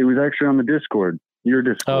it was actually on the Discord. Your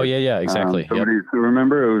Discord. Oh yeah, exactly.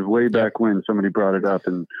 Remember, it was way back when somebody brought it up,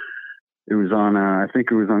 and it was on. I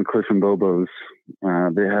think it was on Cliff and Bobo's.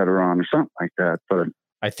 They had her on or something like that. But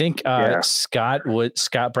I think Scott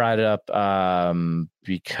brought it up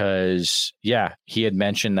because he had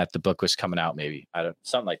mentioned that the book was coming out. Maybe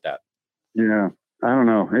something like that. Yeah, I don't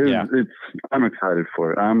know. I'm excited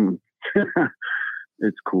for it.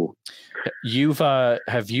 It's cool.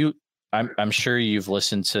 I'm sure you've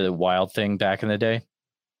listened to Wild Thing back in the day.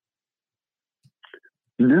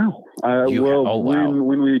 No.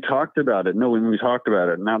 When we talked about it. No, when we talked about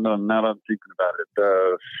it. Now I'm thinking about it.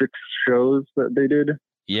 The 6 shows that they did.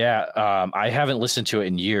 Yeah. I haven't listened to it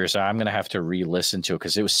in years. I'm going to have to re-listen to it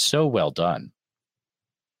because it was so well done.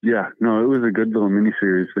 Yeah. No, it was a good little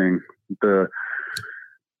miniseries thing. The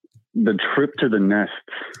trip to the nest.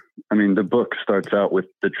 I mean, the book starts out with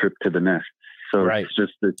the trip to the nest. So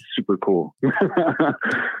it's super cool. I'm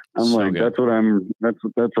so like, good. That's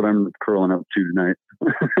what I'm curling up to tonight.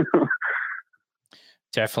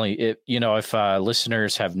 Definitely. If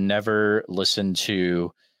listeners have never listened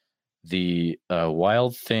to the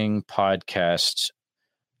Wild Thing podcast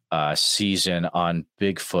season on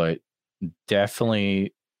Bigfoot,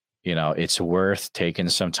 definitely, it's worth taking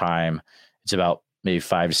some time. It's about maybe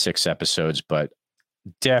 5 to 6 episodes, but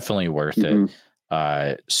definitely worth it.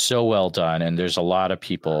 So well done. And there's a lot of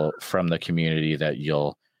people from the community that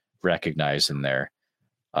you'll recognize in there.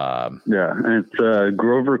 And it's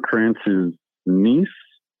Grover Krantz's niece.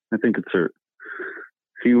 I think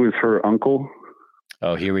he was her uncle.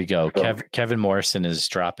 Oh, here we go. So. Kevin Morrison is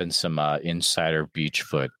dropping some insider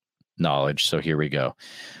Beachfoot knowledge. So here we go.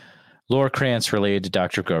 Laura Krantz related to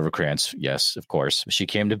Dr. Grover Krantz. Yes, of course. She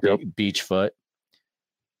came to Beachfoot.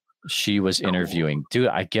 She was interviewing. Dude,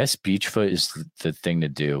 I guess Beachfoot is the thing to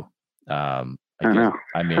do. I know.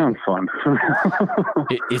 I mean, sounds fun.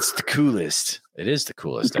 It's the coolest. It is the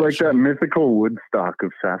coolest. It's like that mythical Woodstock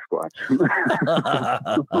of Sasquatch.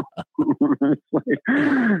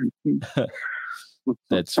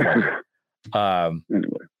 That's funny.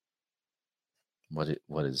 Anyway.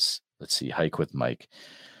 What is, let's see, Hike with Mike.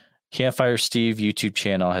 Campfire Steve YouTube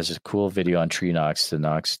channel has a cool video on tree knocks that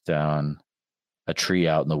knocks down a tree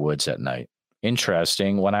out in the woods at night.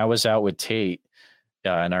 Interesting. When I was out with Tate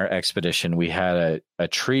in our expedition, we had a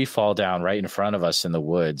tree fall down right in front of us in the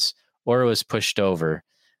woods, or it was pushed over.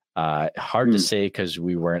 Hard to say because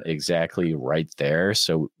we weren't exactly right there.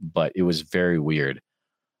 But it was very weird.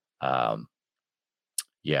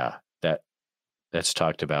 That's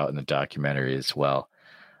talked about in the documentary as well.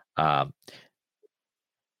 I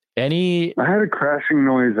had a crashing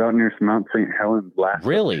noise out near Mount St. Helens last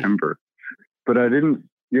September. But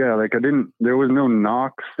there was no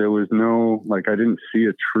knocks. There was no, I didn't see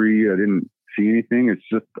a tree. I didn't see anything. It's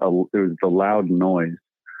just, it was a loud noise.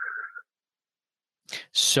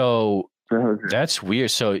 So that's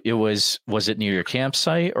weird. So was it near your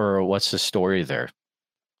campsite, or what's the story there?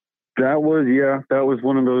 That was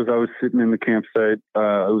one of those. I was sitting in the campsite. It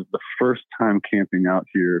was the first time camping out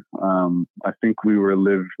here. I think we've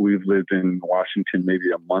lived in Washington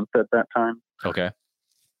maybe a month at that time. Okay.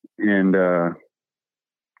 And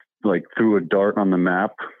threw a dart on the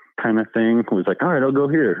map kind of thing. It was like, all right, I'll go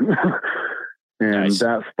here. And nice.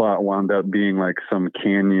 That spot wound up being like some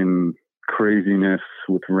canyon craziness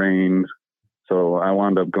with rain. So I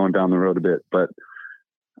wound up going down the road a bit. But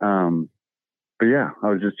yeah, I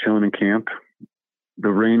was just chilling in camp. the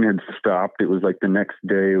rain had stopped. It was like the next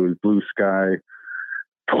day. It was blue sky.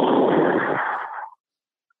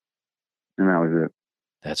 And that was it.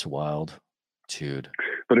 That's wild, dude.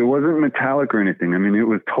 But it wasn't metallic or anything. I mean, it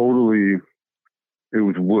was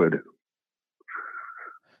wood.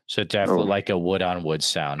 So definitely like a wood on wood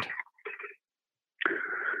sound.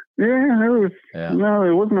 Yeah, no,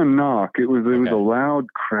 it wasn't a knock. It was a loud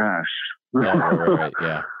crash. Right.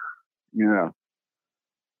 Yeah. Yeah.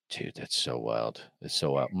 Dude, that's so wild. It's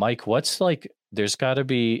so wild. Mike, what's like, is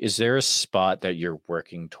there a spot that you're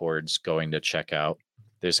working towards going to check out?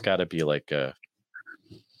 There's got to be like a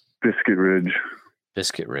Biscuit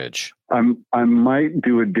Ridge. I might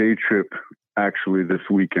do a day trip actually this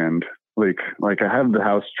weekend. Like I have the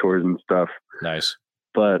house chores and stuff. Nice.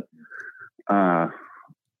 But I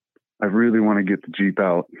really want to get the Jeep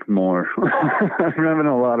out more. I'm having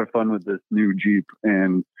a lot of fun with this new Jeep,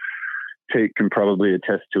 and Tate can probably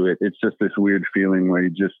attest to it. It's just this weird feeling where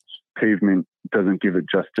pavement doesn't give it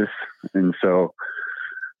justice. And so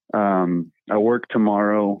I work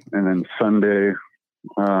tomorrow, and then Sunday,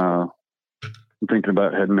 I'm thinking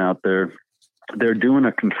about heading out there. They're doing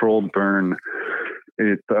a controlled burn.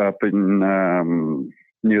 It's up in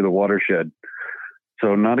near the watershed.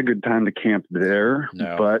 So not a good time to camp there.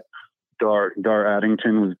 No. But Dar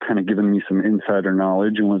Addington was kind of giving me some insider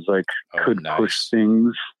knowledge and was like, push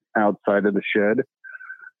things outside of the shed.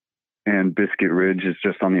 And Biscuit Ridge is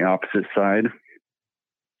just on the opposite side.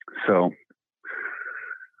 So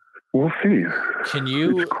we'll see. Can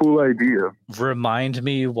you? It's a cool idea. Remind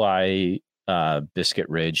me why Biscuit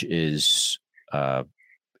Ridge is an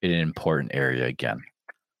important area again.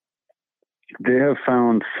 They have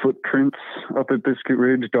found footprints up at Biscuit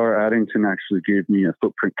Ridge. Dar Addington actually gave me a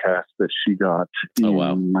footprint cast that she got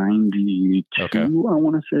in 92, I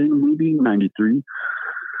want to say, maybe 93.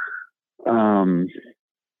 And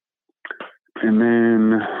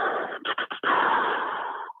then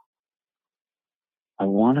I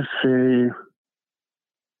want to say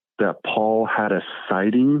that Paul had a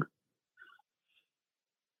sighting,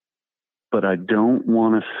 but I don't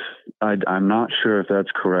want to. I'm not sure if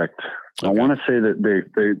that's correct. Okay. I want to say that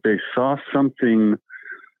they saw something.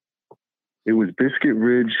 It was Biscuit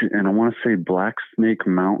Ridge, and I want to say Black Snake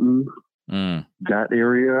Mountain, that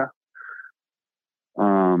area.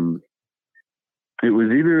 It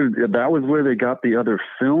was either that was where they got the other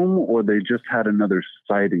film, or they just had another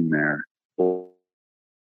sighting there.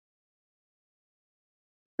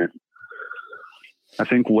 I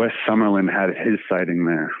think Wes Summerlin had his sighting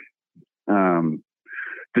there.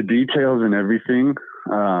 The details and everything,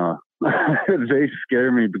 they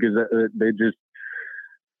scare me because they just,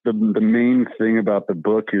 the main thing about the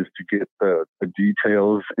book is to get the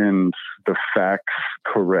details and the facts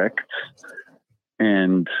correct.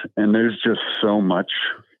 And there's just so much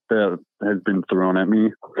that has been thrown at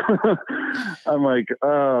me. I'm like,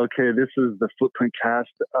 oh, okay, this is the footprint cast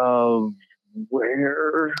of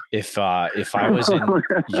where? If I was in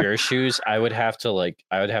your shoes, I would have to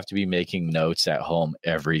be making notes at home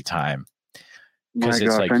every time. Because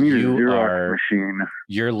it's like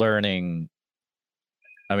you're learning.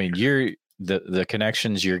 I mean, the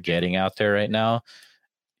connections you're getting out there right now.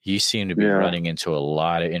 You seem to be running into a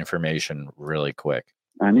lot of information really quick.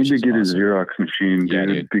 I need to get a Xerox machine,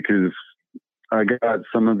 dude, because I got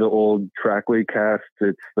some of the old Trackway casts.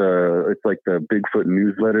 It's like the Bigfoot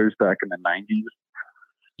newsletters back in the 90s.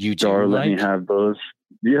 You do Dar let me have those.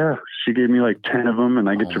 Yeah, she gave me like 10 of them, and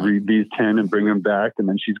I get to read these 10 and bring them back, and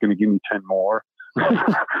then she's going to give me 10 more.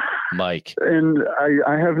 Mike. And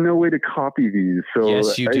I have no way to copy these. So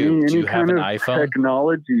yes, you do. Do you have an iPhone?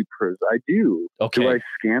 Technology I do. Okay. Do I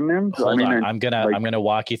scan them? Hold on. I'm gonna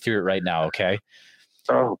walk you through it right now. Okay.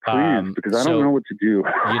 Oh, please, because I don't know what to do.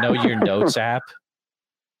 You know your Notes app?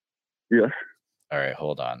 Yes. All right,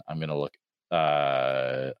 hold on. I'm gonna look.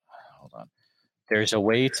 Hold on. There's a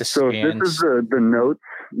way to scan. So this is the Notes.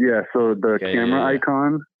 Yeah. So the camera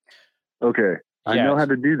icon. Okay, I know how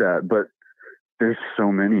to do that, but there's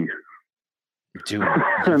so many. Dude,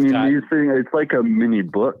 I mean, these things, it's like a mini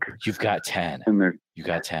book. You've got 10. And you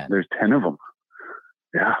got 10. There's 10 of them.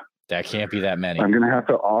 Yeah. That can't be that many. I'm gonna have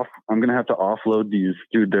to offload these,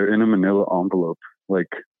 dude. They're in a manila envelope, like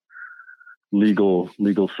legal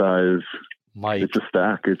size. Mike, it's a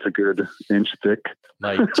stack. It's a good inch thick.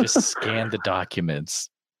 Mike, just scan the documents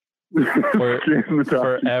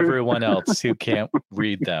for everyone else who can't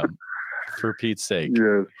read them. For Pete's sake.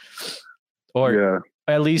 Yes. Or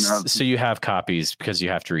at least so you have copies because you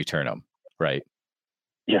have to return them, right?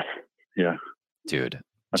 Yes. Yeah. Dude,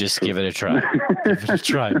 just give it a try. Give it a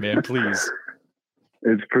try, man, please.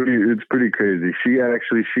 It's pretty crazy. She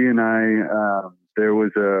and I, there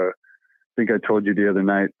was think I told you the other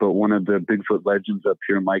night, but one of the Bigfoot legends up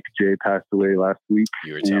here, Mike J, passed away last week.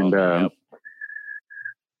 You were telling me, yep.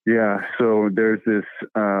 Yeah, so there's this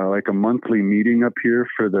like a monthly meeting up here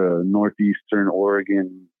for the Northeastern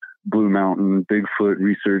Oregon Blue Mountain Bigfoot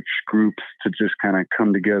research groups to just kind of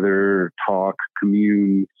come together, talk,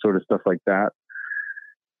 commune, sort of stuff like that.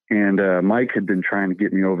 And Mike had been trying to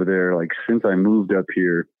get me over there like since I moved up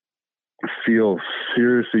here. I feel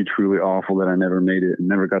seriously, truly awful that I never made it and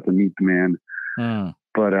never got to meet the man.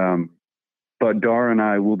 But Dar and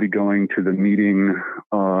I will be going to the meeting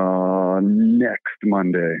next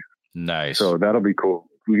Monday. Nice. So that'll be cool.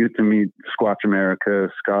 We get to meet Squatch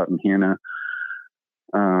America, Scott and Hannah.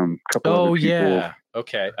 Couple other people. Yeah.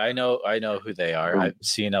 Okay. I know who they are. I've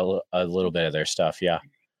seen a little bit of their stuff. Yeah.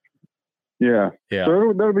 Yeah. Yeah.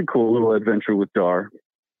 So that'll be cool. A little adventure with Dar.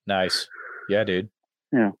 Nice. Yeah, dude.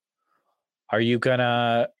 Yeah. Are you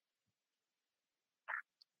gonna?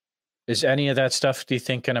 Is any of that stuff, do you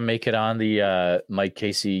think, gonna make it on the Mike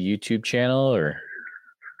Casey YouTube channel or?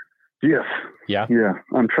 Yes. Yeah. Yeah.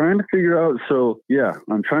 I'm trying to figure out.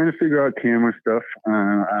 I'm trying to figure out camera stuff.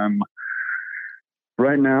 I'm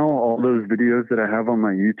right now. All those videos that I have on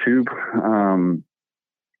my YouTube,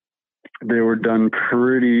 they were done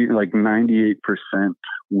pretty like 98%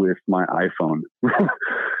 with my iPhone.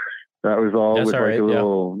 That was all. That's with all like a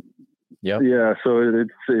little. Yeah. Yeah. So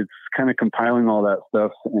it's kind of compiling all that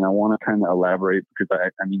stuff, and I want to kind of elaborate because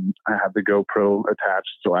I mean I have the GoPro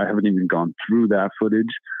attached, so I haven't even gone through that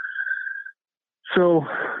footage. So,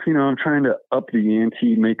 I'm trying to up the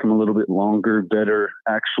ante, make them a little bit longer, better,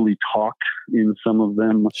 actually talk in some of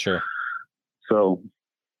them. Sure. So,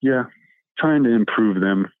 yeah, trying to improve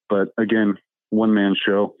them. But again, one-man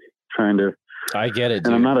show, trying to. I get it, dude.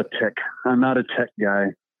 And I'm not a tech guy.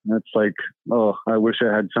 That's like, I wish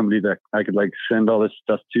I had somebody that I could like send all this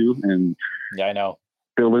stuff to and. Yeah, I know.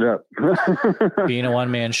 Build it up. Being a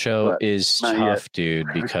one-man show is tough, dude,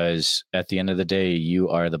 because at the end of the day, you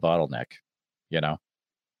are the bottleneck. Yeah.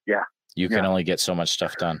 You can only get so much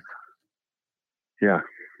stuff done. Yeah.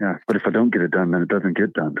 Yeah. But if I don't get it done, then it doesn't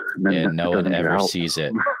get done. And no one ever sees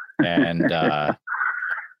it. And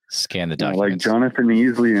scan the documents. Like Jonathan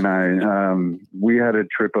Easley and I, we had a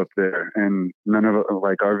trip up there and none of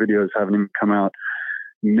like our videos haven't even come out.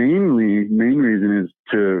 Main reason is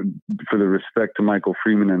for the respect to Michael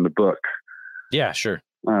Freeman in the book. Yeah, sure.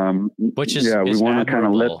 Which is, we want to kind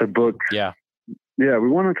of let the book. Yeah. Yeah, we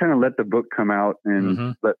want to kind of let the book come out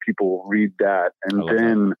and let people read that, and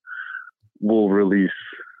then we'll release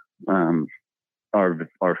our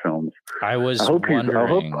films. I hope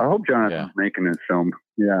Jonathan's making his film.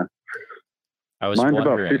 Yeah, mine's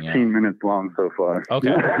about 15 minutes long so far.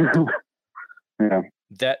 Okay. Yeah.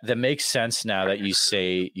 That makes sense now that you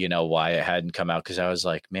say why it hadn't come out, because I was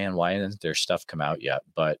like, man, why isn't their stuff come out yet?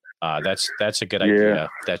 But that's a good idea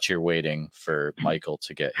that you're waiting for Michael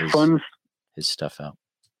to get his stuff out.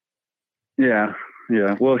 Yeah.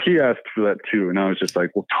 Well, he asked for that too, and I was just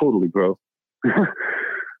like, well, totally, bro.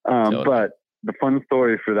 Totally. But the fun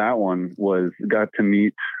story for that one was got to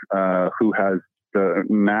meet who has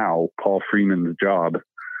now Paul Freeman's job.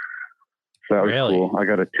 So that was cool. I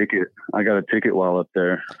got a ticket while up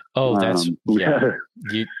there. Oh, that's we had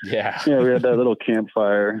we had that little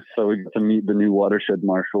campfire, so we got to meet the new watershed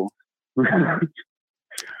marshal.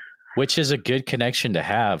 Which is a good connection to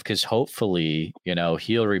have, because hopefully,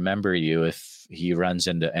 he'll remember you if he runs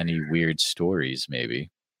into any weird stories, maybe.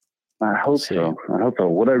 I hope so.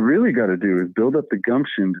 What I really got to do is build up the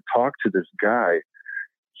gumption to talk to this guy.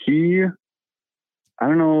 I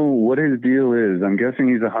don't know what his deal is. I'm guessing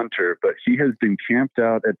he's a hunter, but he has been camped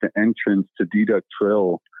out at the entrance to Deduck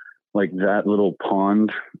Trail, like that little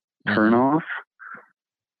pond turnoff,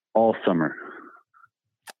 all summer.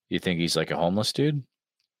 You think he's like a homeless dude?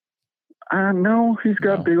 No, he's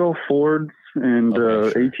got big old Fords and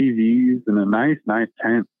ATVs and a nice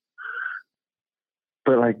tent.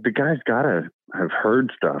 But like the guy's gotta have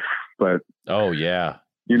heard stuff. But the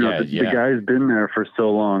guy's been there for so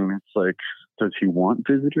long. It's like, does he want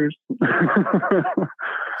visitors?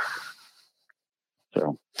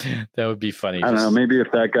 So that would be funny. I don't know. Maybe if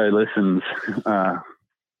that guy listens,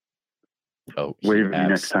 wave me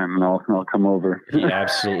next time, and I'll come over. He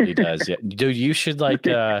absolutely does. Yeah, dude, you should like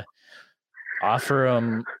offer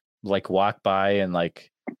him like walk by and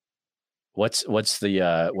like what's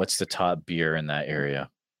the top beer in that area?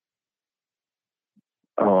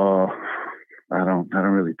 Oh, I don't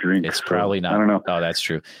really drink. It's probably not. I don't know. Oh, that's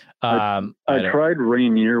true. I tried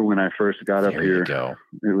Rainier when I first got up here. You go.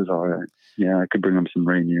 It was all right. Yeah, I could bring him some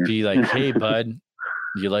Rainier. Be like, hey, bud,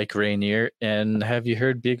 you like Rainier? And have you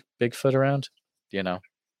heard Bigfoot around?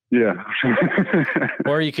 Yeah.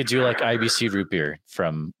 Or you could do like IBC root beer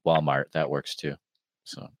from Walmart. That works too.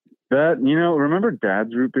 So that, remember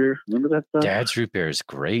Dad's root beer? Remember that stuff? Dad's root beer is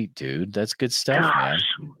great, dude. That's good stuff, man.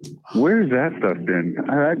 Where's that stuff been?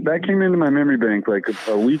 That came into my memory bank like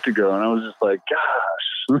a week ago, and I was just like,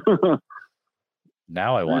 gosh.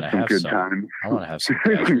 Now I want to have good some. Times. I want to have some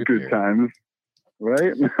Dad's root good beer. Times,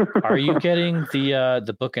 right? Are you getting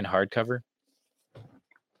the book in hardcover?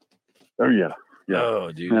 Oh yeah.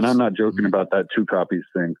 Oh, dude. And I'm not joking about that 2 copies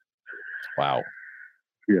thing. Wow.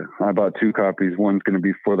 Yeah, I bought 2 copies. One's going to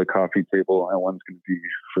be for the coffee table, and one's going to be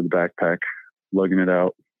for the backpack, lugging it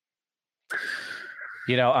out.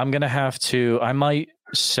 I'm going to have to. I might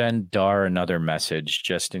send Dar another message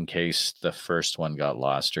just in case the first one got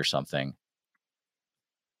lost or something.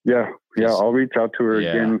 Yeah. I'll reach out to her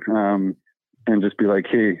again, and just be like,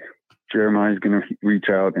 "Hey, Jeremiah's going to reach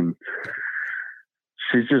out," and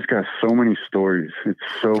she's just got so many stories. It's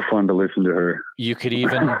so fun to listen to her. You could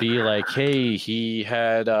even be like, "Hey, he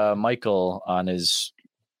had Michael on his.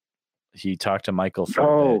 He talked to Michael for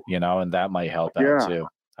a bit, and that might help out too.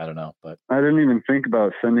 I don't know, but I didn't even think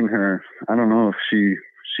about sending her. I don't know if she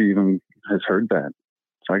even has heard that,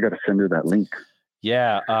 so I got to send her that link.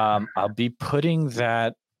 Yeah, I'll be putting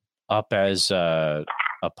that up as a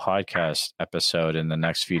podcast episode in the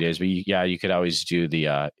next few days. But you could always do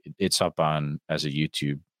the. It's up on as a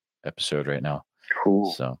YouTube episode right now.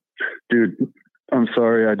 Cool. So, dude, I'm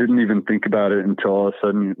sorry. I didn't even think about it until all of a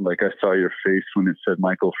sudden, like, I saw your face when it said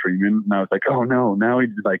Michael Freeman, and I was like, oh no, now he's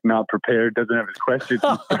like not prepared, doesn't have his questions.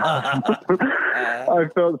 I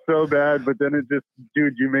felt so bad, but then it just,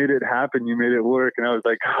 dude, you made it happen. You made it work. And I was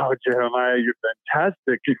like, oh, Jeremiah, you're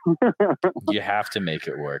fantastic. You have to make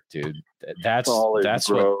it work, dude. That's what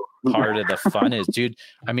bro. part of the fun is, dude.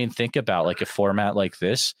 I mean, think about like a format like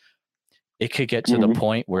this. It could get to the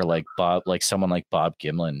point where someone like Bob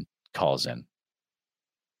Gimlin calls in.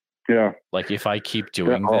 Yeah. Like if I keep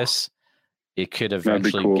doing this, it could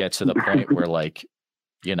eventually get to the point where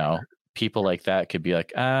people like that could be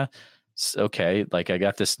like, okay, like I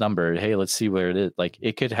got this number. Hey, let's see where it is. Like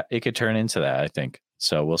it could turn into that, I think.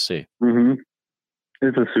 So we'll see. Mm-hmm.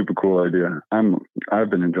 It's a super cool idea. I've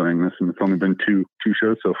been enjoying this, and it's only been two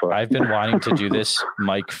shows so far. I've been wanting to do this,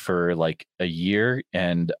 Mike, for like a year,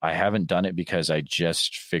 and I haven't done it because I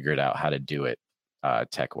just figured out how to do it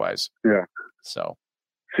tech wise. Yeah. So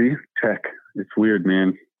see, tech. It's weird,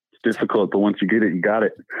 man. It's difficult, but once you get it, you got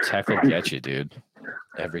it. Tech will get you, dude.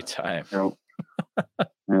 Every time. Nope. I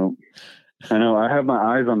know. I have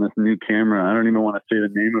my eyes on this new camera. I don't even want to say the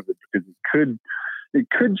name of it because it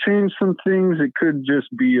could change some things. It could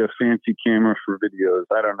just be a fancy camera for videos.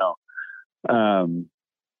 I don't know.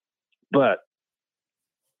 But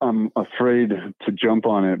I'm afraid to jump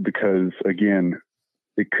on it because, again,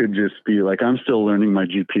 it could just be like, I'm still learning my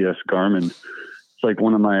GPS Garmin. It's like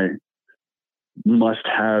one of my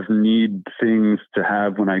must-have need things to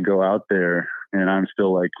have when I go out there. And I'm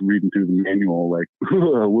still like reading through the manual, like,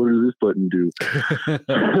 what does this button do?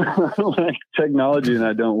 Like technology and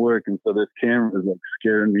that don't work. And so this camera is like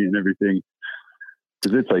scaring me and everything.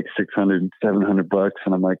 Cause it's like $600, $700.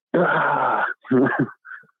 And I'm like, ah.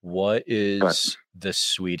 What is the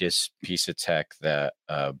sweetest piece of tech that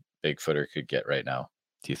a Bigfooter could get right now,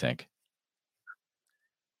 do you think?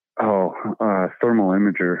 Oh, thermal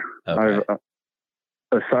imager. Okay.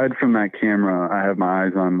 Aside from that camera, I have my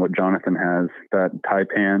eyes on what Jonathan has, that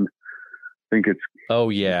Taipan. I think it's. Oh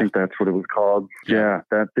yeah. I think that's what it was called. Yeah,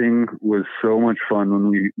 that thing was so much fun when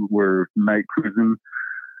we were night cruising.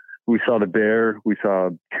 We saw the bear. We saw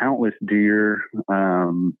countless deer.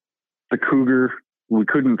 The cougar. We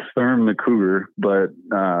couldn't therm the cougar, but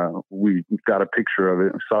we got a picture of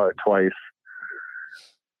it and saw it twice.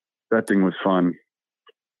 That thing was fun.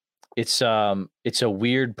 It's a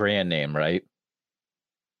weird brand name, right?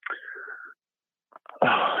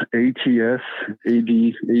 ATS, AD,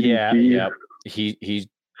 ADC. Yeah. He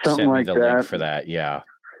something sent me like the that. link for that. Yeah.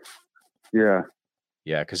 Yeah.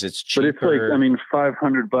 Yeah, because it's cheaper. But it's like, I mean,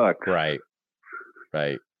 $500. Right.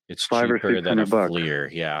 It's $500 or cheaper than a $600. FLIR.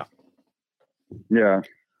 Yeah. Yeah.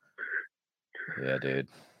 Yeah, dude.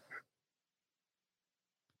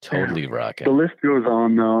 Totally rocking. The list goes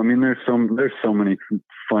on, though. I mean, there's so many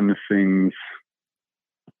fun things.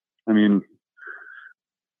 I mean,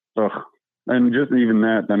 and just even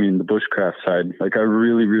that, I mean, the bushcraft side, like I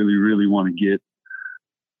really, really, really want to get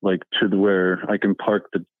like to where I can park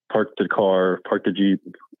the car, park the Jeep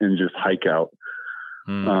and just hike out.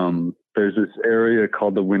 There's this area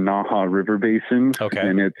called the Winaha River Basin. Okay.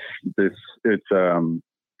 And it's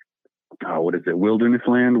what is it? Wilderness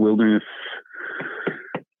land,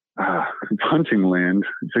 it's hunting land.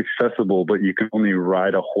 It's accessible, but you can only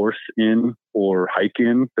ride a horse in or hike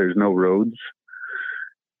in. There's no roads.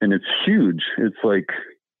 And it's huge. It's like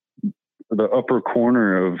the upper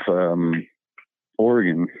corner of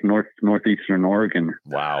Oregon, northeastern Oregon.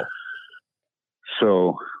 Wow.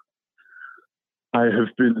 So I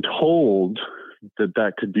have been told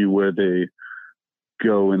that could be where they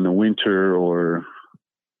go in the winter, or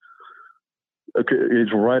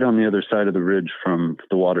it's right on the other side of the ridge from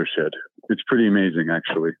the watershed. It's pretty amazing,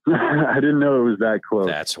 actually. I didn't know it was that close.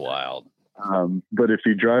 That's wild. But if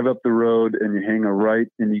you drive up the road and you hang a right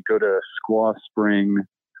and you go to Squaw Spring,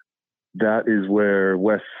 that is where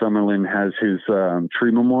Wes Summerlin has his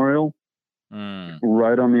tree memorial.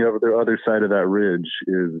 Right on the other side of that ridge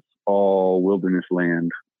is all wilderness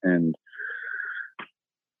land. And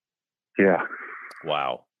yeah.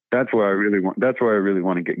 Wow. That's where I really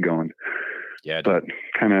want to get going. Yeah. But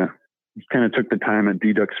kind of took the time at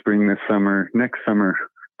Deduck Spring this summer. Next summer,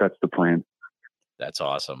 that's the plan. That's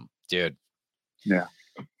awesome, dude. Yeah.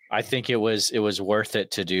 I think it was worth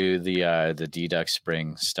it to do the Deduck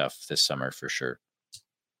Spring stuff this summer for sure.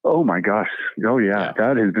 Oh my gosh. Oh yeah.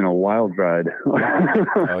 That has been a wild ride.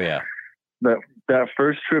 Oh yeah. That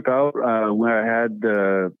first trip out, where I had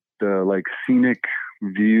the like scenic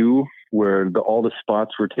view where all the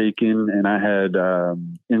spots were taken, and I had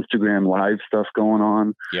Instagram live stuff going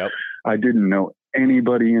on. Yep. I didn't know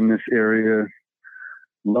anybody in this area.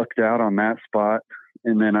 Lucked out on that spot.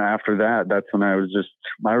 And then after that, that's when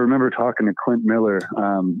I remember talking to Clint Miller.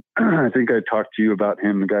 I think I talked to you about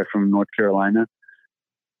him, the guy from North Carolina.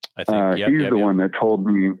 I think he's the one that told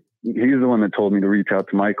me to reach out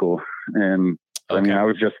to Michael. And I mean, I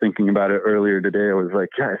was just thinking about it earlier today. I was like,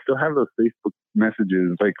 yeah, I still have those Facebook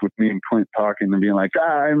messages, like with me and Clint talking and being like,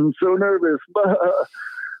 I'm so nervous.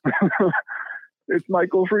 It's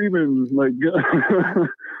Michael Freeman. Like,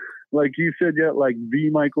 like you said, yeah, like the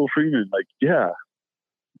Michael Freeman. Like, yeah,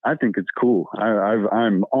 I think it's cool.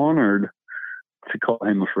 I'm honored to call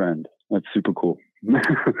him a friend. That's super cool.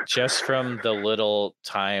 Just from the little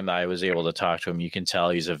time I was able to talk to him, you can tell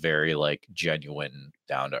he's a very like genuine,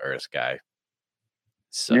 down to earth guy.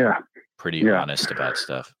 So yeah, pretty honest about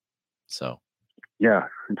stuff. So yeah,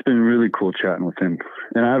 it's been really cool chatting with him.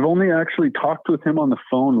 And I've only actually talked with him on the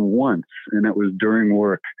phone once, and it was during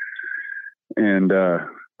work. And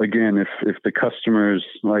again, if the customers,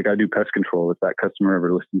 like I do pest control, if that customer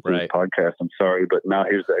ever listens to this podcast, I'm sorry, but now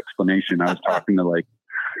here's the explanation. I was talking to like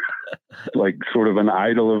sort of an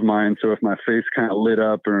idol of mine. So if my face kind of lit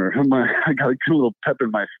up or I got a little pep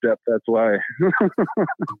in my step, that's why.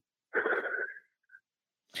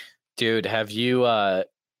 Dude, have you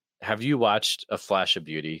watched A Flash of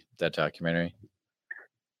Beauty, that documentary?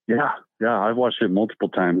 Yeah, I've watched it multiple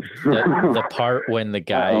times. the part when the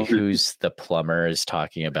guy who's the plumber is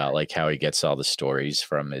talking about like how he gets all the stories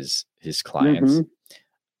from his clients. Mm-hmm.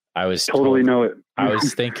 I was know it. I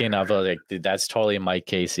was thinking of like, dude, that's totally Mike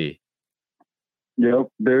Casey. Yep.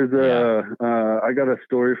 There's I got a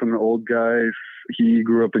story from an old guy. He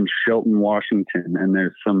grew up in Shelton, Washington, and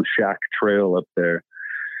there's some shack trail up there.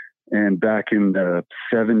 And back in the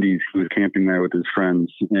 70s, he was camping there with his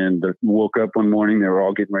friends, and woke up one morning. They were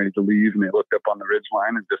all getting ready to leave, and they looked up on the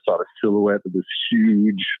ridgeline and just saw the silhouette of this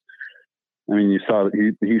huge. I mean, he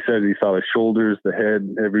said he saw the shoulders, the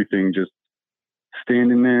head, everything just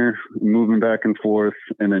standing there, moving back and forth,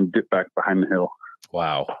 and then dip back behind the hill.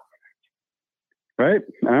 Wow. Right?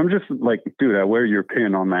 And I'm just like, dude, I wear your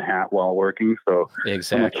pin on my hat while working. So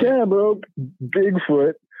exactly. I'm like, yeah, bro,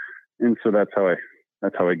 Bigfoot. And so that's how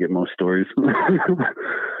I get most stories.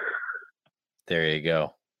 There you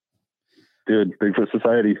go. Dude, Bigfoot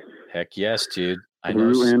Society. Heck yes, dude.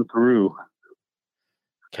 Through and through.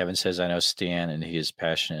 Kevin says, I know Stan, and he is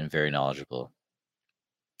passionate and very knowledgeable.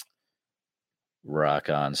 Rock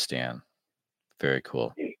on, Stan. Very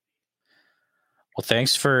cool. Well,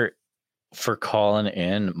 thanks for calling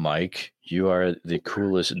in, Mike. You are the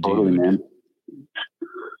coolest dude. Totally, man.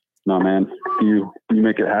 No, man. You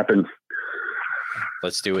make it happen.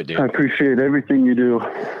 Let's do it, dude. I appreciate everything you do.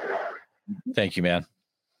 Thank you, man.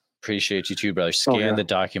 Appreciate you too, brother. Scan the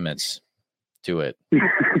documents. Do it.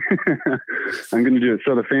 I'm going to do it.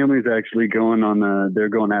 So the family's actually they're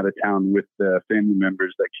going out of town with the family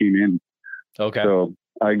members that came in. Okay. So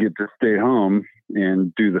I get to stay home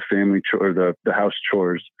and do the family chore, the house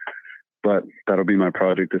chores. But that'll be my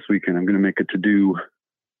project this weekend. I'm going to make a to-do.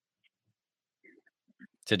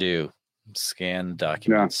 Scan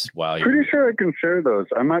documents while you're... Pretty sure I can share those.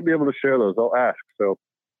 I might be able to share those. I'll ask. So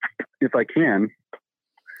if I can,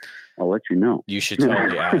 I'll let you know. You should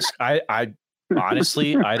totally ask. I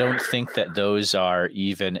honestly, I don't think that those are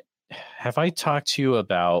even have I talked to you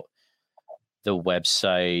about the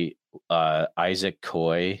website Isaac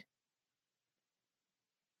Coy?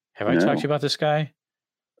 Have I talked to you about this guy?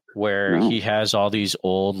 Where he has all these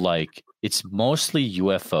old, like, it's mostly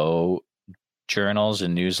UFO journals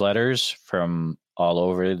and newsletters from all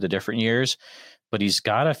over the different years, but he's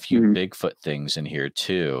got a few Bigfoot things in here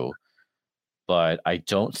too. But I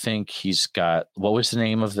don't think he's got, what was the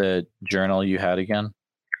name of the journal you had again?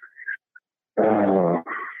 The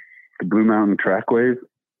Blue Mountain Trackways.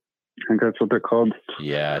 I think that's what they're called.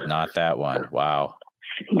 Yeah, not that one. Wow.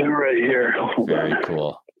 They're right here. Very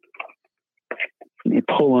cool. Let me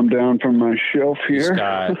pull them down from my shelf here. He's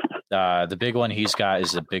got, the big one he's got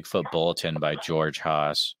is the Bigfoot Bulletin by George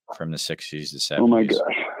Haas from the 60s to 70s. Oh my gosh.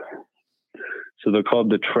 So they're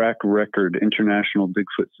called the Track Record International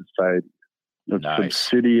Bigfoot Society. A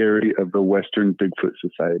subsidiary of the Western Bigfoot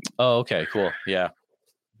Society. Oh, okay, cool. Yeah.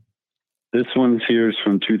 This one's here is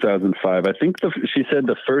from 2005. I think she said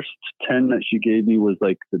the first 10 that she gave me was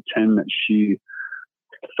like the 10 that she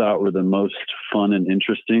thought were the most fun and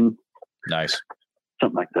interesting. Nice.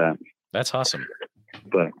 Something like that. That's awesome.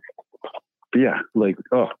 But yeah, like,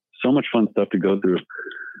 oh, so much fun stuff to go through.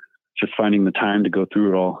 Just finding the time to go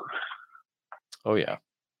through it all. Oh, yeah.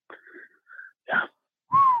 Yeah.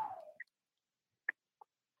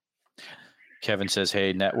 Kevin says,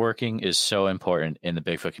 hey, networking is so important in the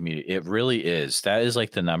Bigfoot community. It really is. That is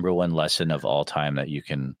like the number one lesson of all time that you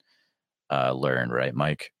can learn, right,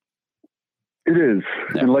 Mike? It is.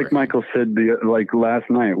 Networking. And like Michael said, like last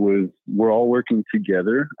night was, we're all working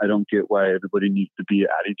together. I don't get why everybody needs to be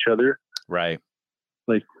at each other. Right.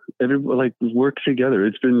 Like everybody, like, work together.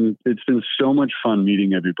 It's been so much fun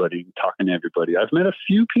meeting everybody, talking to everybody. I've met a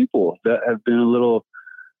few people that have been a little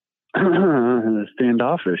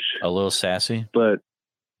standoffish, a little sassy, but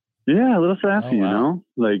yeah, a little sassy, you know,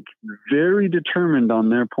 like very determined on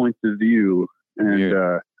their points of view.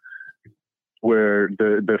 And where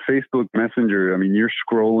the Facebook Messenger, I mean, you're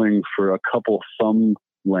scrolling for a couple thumb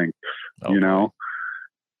lengths, you know,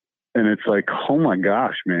 and it's like, oh my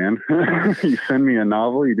gosh, man, you send me a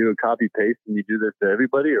novel, you do a copy paste, and you do this to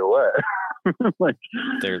everybody, or what? Like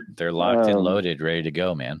they're locked and loaded, ready to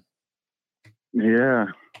go, man. Yeah.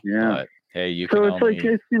 But, hey, you so can it's like,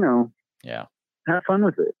 it's, you know, yeah, have fun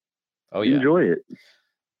with it. Oh yeah, enjoy it.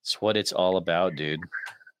 It's what it's all about, dude.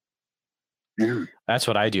 Yeah, that's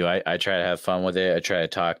what I do. I try to have fun with it. I try to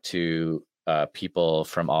talk to people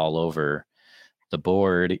from all over the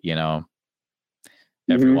board. You know,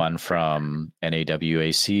 everyone from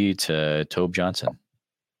NAWAC to Tobe Johnson.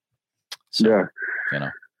 So, yeah, you know,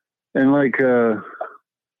 and like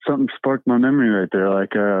something sparked my memory right there.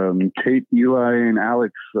 Like Tate, Eli, and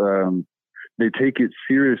Alex, they take it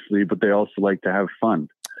seriously, but they also like to have fun.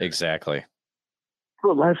 Exactly. That's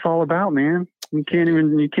what life's all about, man. You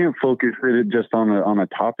can't focus it just on a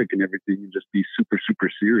topic and everything and just be super, super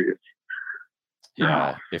serious.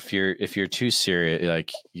 Yeah. If you're too serious,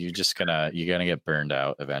 like you're gonna get burned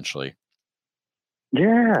out eventually.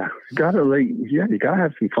 Yeah. You gotta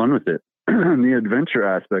have some fun with it. The adventure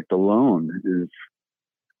aspect alone is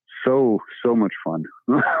so much fun.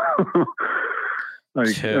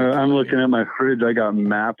 Like I'm looking at my fridge, I got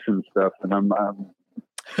maps and stuff, and I'm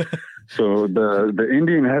so the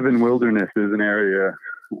Indian Heaven Wilderness is an area.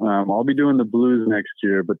 I'll be doing the Blues next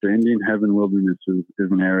year, but the Indian Heaven Wilderness is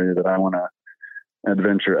an area that I want to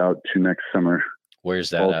adventure out to next summer.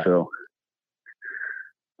 Where's that also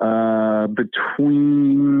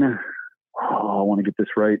between I want to get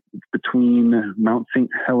this right. It's between Mount St.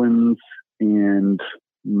 Helens and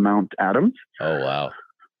Mount Adams. Oh wow.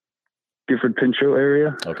 Gifford Pinchot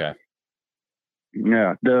area. Okay.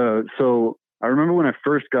 Yeah. So I remember when I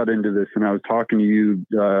first got into this and I was talking to you,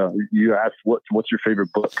 you asked what's your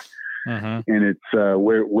favorite book? And it's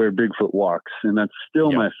Where Bigfoot Walks, and that's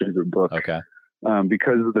still my favorite book. Okay.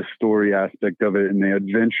 Because of the story aspect of it and the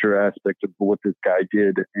adventure aspect of what this guy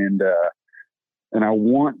did, and I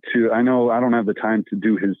want to. I know I don't have the time to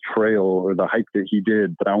do his trail or the hike that he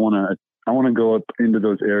did, but I want to go up into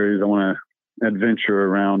those areas. I want to adventure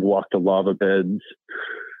around, walk the lava beds,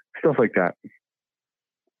 stuff like that.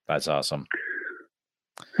 That's awesome.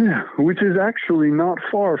 Yeah, which is actually not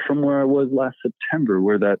far from where I was last September,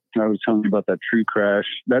 where I was telling you about that tree crash.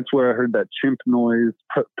 That's where I heard that chimp noise,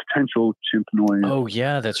 potential chimp noise. Oh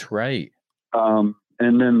yeah, that's right. And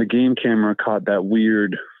then the game camera caught that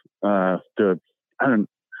weird.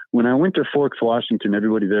 When I went to Forks, Washington,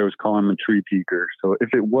 everybody there was calling him a tree peaker. So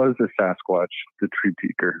if it was a Sasquatch, the tree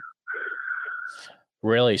peaker.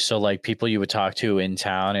 Really? So like people you would talk to in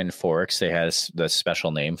town in Forks, they had the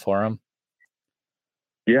special name for him?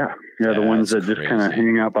 Yeah. Yeah. The ones that That's just kind of crazy.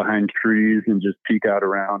 hang out behind trees and just peek out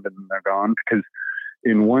around and they're gone. Because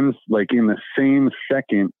in one's like in the same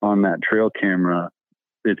second on that trail camera,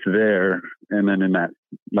 it's there. And then in that,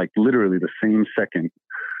 like literally the same second,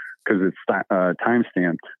 because it's time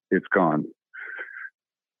stamped, it's gone.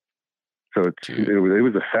 So it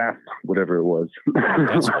was a fast, whatever it was.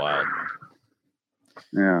 That's wild.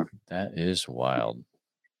 Yeah. That is wild.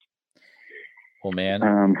 Well, man.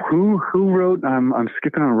 Who wrote? I'm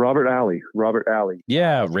skipping on Robert Alley.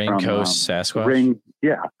 Yeah, Raincoast Sasquatch.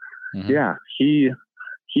 Yeah, Mhm. yeah.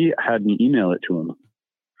 He had me email it to him.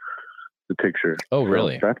 The picture. Oh, So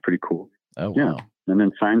really? that's pretty cool. Oh, Yeah. wow. And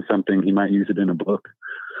then sign something. He might use it in a book.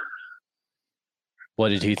 What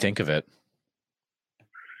did he think of it?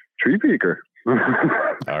 Tree peeker.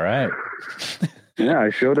 All right. Yeah, I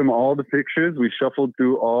showed him all the pictures. We shuffled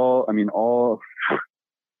through all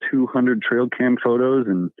 200 trail cam photos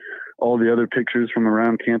and all the other pictures from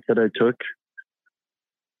around camp that I took.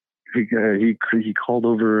 He called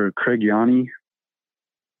over Craig Yanni.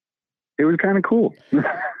 It was kind of cool.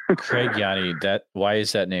 Craig Yanni. Why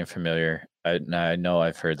is that name familiar? I know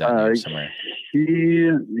I've heard that name somewhere.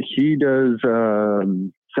 He does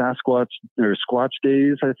Sasquatch or Squatch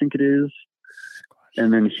Days, I think it is.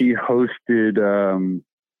 And then he hosted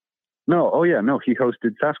he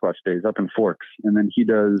hosted Sasquatch Days up in Forks. And then he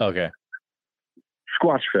does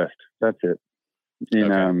Squatch Fest. That's it.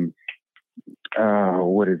 In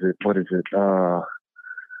what is it?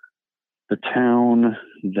 The town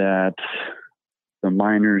that the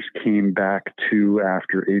miners came back to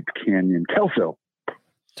after Ape Canyon, Kelso.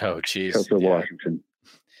 Oh, geez. Kelso, Washington.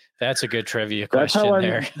 That's a good trivia question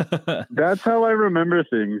there. That's how I remember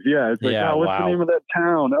things. Yeah. It's like, what's the name of that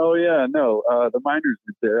town? Oh, yeah. No, the miners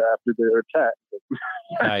were there after their attack.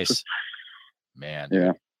 Nice. Man.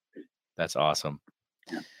 Yeah. That's awesome.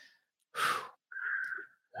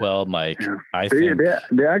 Well, Mike, I they, think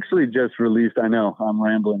they actually just released, I know I'm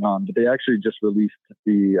rambling on, but they actually just released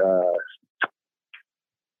the,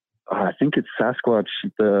 I think it's Sasquatch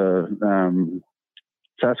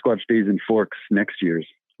Days in Forks next year's,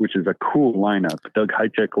 which is a cool lineup. Doug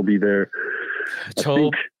Highcheck will be there.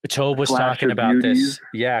 Tobe was Flash talking of about Beauties. this.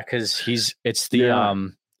 Yeah, because it's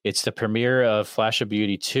the premiere of Flash of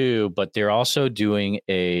Beauty 2, but they're also doing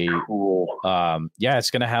a it's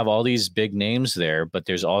gonna have all these big names there, but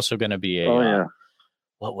there's also gonna be a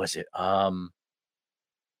what was it?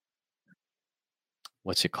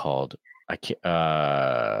 What's it called? I can't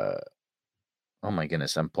oh my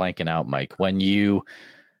goodness, I'm blanking out, Mike. When you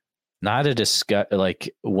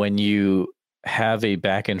when you have a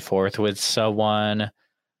back and forth with someone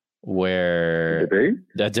where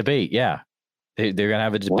debate, yeah. They're going to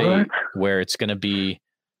have a debate where it's going to be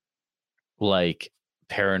like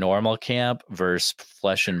paranormal camp versus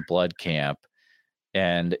flesh and blood camp.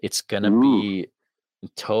 And it's going to be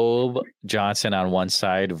Tobe Johnson on one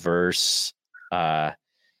side versus, I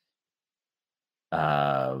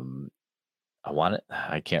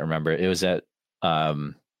can't remember. It was at,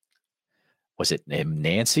 was it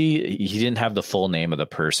Nancy? He didn't have the full name of the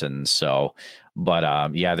person. So,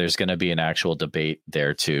 but there's going to be an actual debate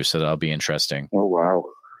there too. So that'll be interesting. Oh, wow.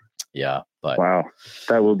 Yeah. But wow,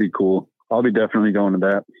 that will be cool. I'll be definitely going to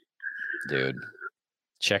that. Dude,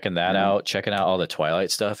 checking that out, checking out all the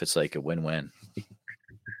Twilight stuff. It's like a win-win.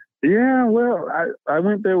 Yeah. Well, I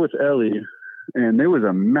went there with Ellie and there was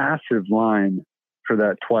a massive line for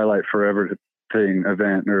that Twilight Forever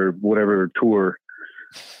event or whatever tour.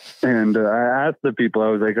 And I asked the people, I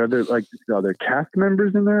was like, are there cast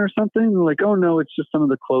members in there or something? And they're like, oh no, it's just some of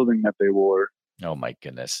the clothing that they wore. Oh my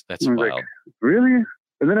goodness. That's wild. Like, really?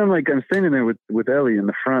 And then I'm standing there with Ellie in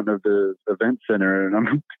the front of the event center and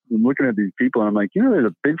I'm looking at these people and I'm like, there's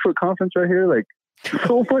a Bigfoot conference right here. Like,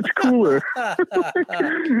 so much cooler.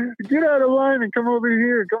 Get out of line and come over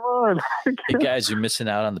here. Come on. Hey guys, you're missing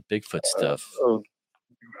out on the Bigfoot stuff.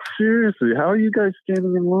 Seriously, how are you guys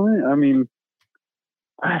standing in line? I mean,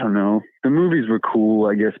 I don't know. The movies were cool,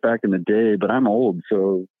 I guess, back in the day, but I'm old,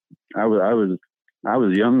 so I was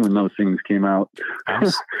young when those things came out.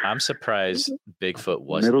 I'm surprised Bigfoot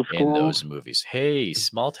wasn't in those movies. Hey,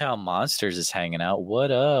 Small Town Monsters is hanging out.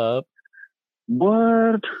 What up?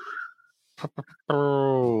 What?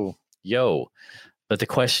 Yo. But the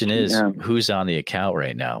question is, who's on the account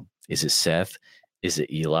right now? Is it Seth? Is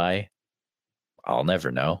it Eli? I'll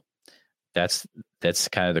never know. That's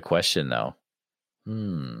kind of the question, though.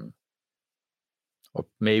 Or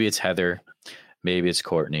maybe it's Heather. Maybe it's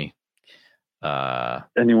Courtney.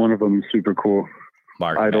 Any one of them is super cool.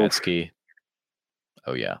 Mark Matsky.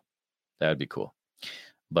 Oh yeah, that would be cool.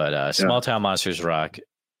 But Small Town Monsters rock.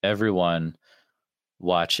 Everyone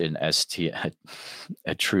watch a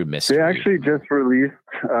true mystery. They actually just released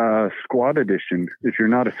Squad Edition. If you're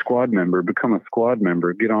not a Squad member, become a Squad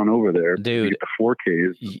member. Get on over there. Dude. You get the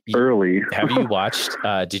 4Ks early. Have you watched,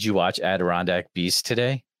 did you watch Adirondack Beast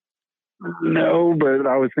today? No, but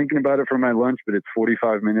I was thinking about it for my lunch, but it's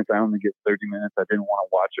 45 minutes. I only get 30 minutes. I didn't want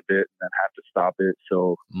to watch a bit and then have to stop it.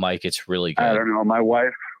 So Mike, it's really good. I don't know. My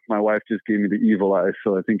wife just gave me the evil eye,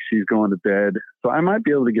 so I think she's going to bed. So I might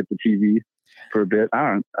be able to get the TV for a bit.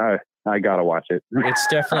 I gotta watch it. It's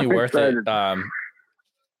definitely worth it.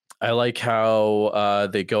 I like how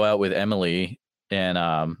they go out with Emily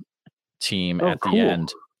and team at the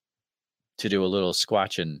end to do a little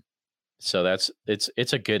squatching. So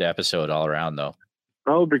it's a good episode all around, though.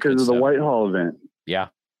 Oh, because of the Whitehall event. Yeah,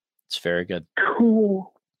 it's very good.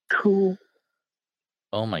 Cool.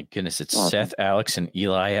 Oh my goodness, it's awesome. Seth, Alex, and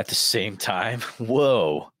Eli at the same time.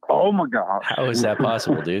 Whoa. Oh my gosh. How is that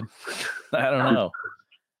possible, dude? I don't know.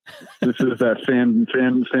 This is that fan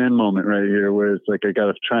moment right here where it's like I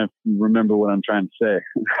gotta try and remember what I'm trying to say.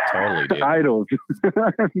 Totally, dude. Idols.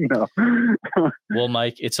 No. Well,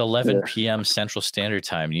 Mike, it's 11 p.m. Central Standard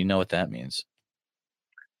Time. You know what that means.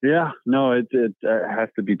 Yeah, no, it has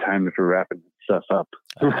to be time for wrapping stuff up.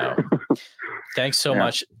 I know. Thanks so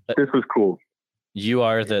much. This was cool. You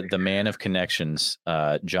are the man of connections.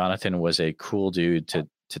 Jonathan was a cool dude to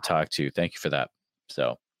talk to. Thank you for that.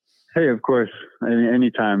 So, hey, of course,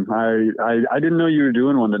 anytime. I didn't know you were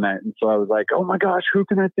doing one tonight, and so I was like, oh my gosh, who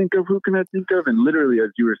can I think of? And literally, as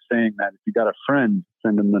you were saying that, if you got a friend,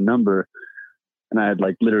 send him the number. And I had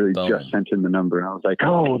literally just sent him the number, and I was like,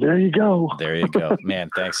 oh, there you go. There you go, man.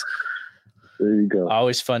 Thanks. There you go.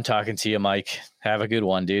 Always fun talking to you, Mike. Have a good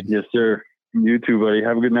one, dude. Yes, sir. You too, buddy.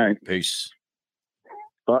 Have a good night. Peace.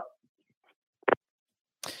 Bye.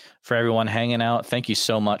 For everyone hanging out, thank you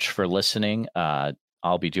so much for listening.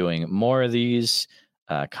 I'll be doing more of these,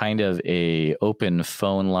 kind of a open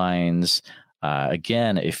phone lines.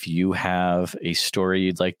 Again, if you have a story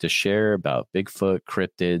you'd like to share about Bigfoot,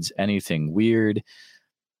 cryptids, anything weird,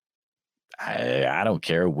 I don't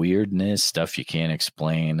care, weirdness, stuff you can't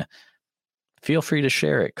explain, feel free to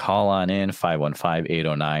share it. Call on in,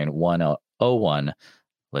 515-809-1001.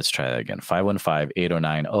 Let's try that again,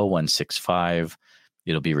 515-809-0165.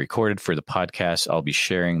 It'll be recorded for the podcast. I'll be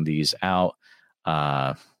sharing these out.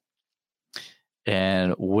 And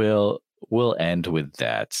we'll end with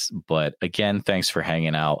that. But again, thanks for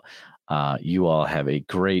hanging out. You all have a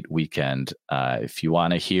great weekend. If you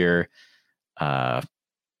want to hear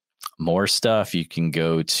more stuff, you can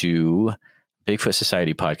go to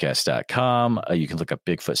BigfootSocietyPodcast.com. You can look up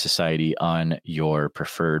Bigfoot Society on your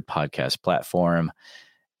preferred podcast platform.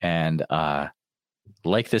 And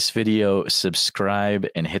like this video, subscribe,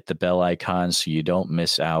 and hit the bell icon so you don't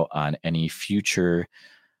miss out on any future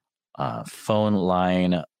phone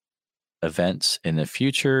line events in the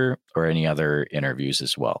future or any other interviews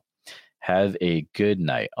as well. Have a good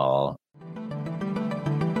night, all.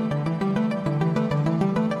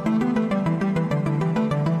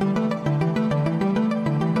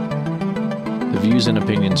 The views and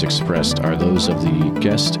opinions expressed are those of the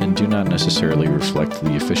guest and do not necessarily reflect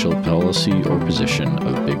the official policy or position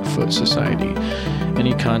of Bigfoot Society.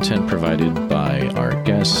 Any content provided by our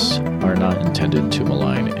guests are not intended to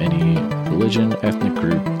malign any religion, ethnic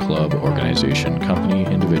group, club, organization, company,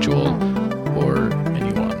 individual,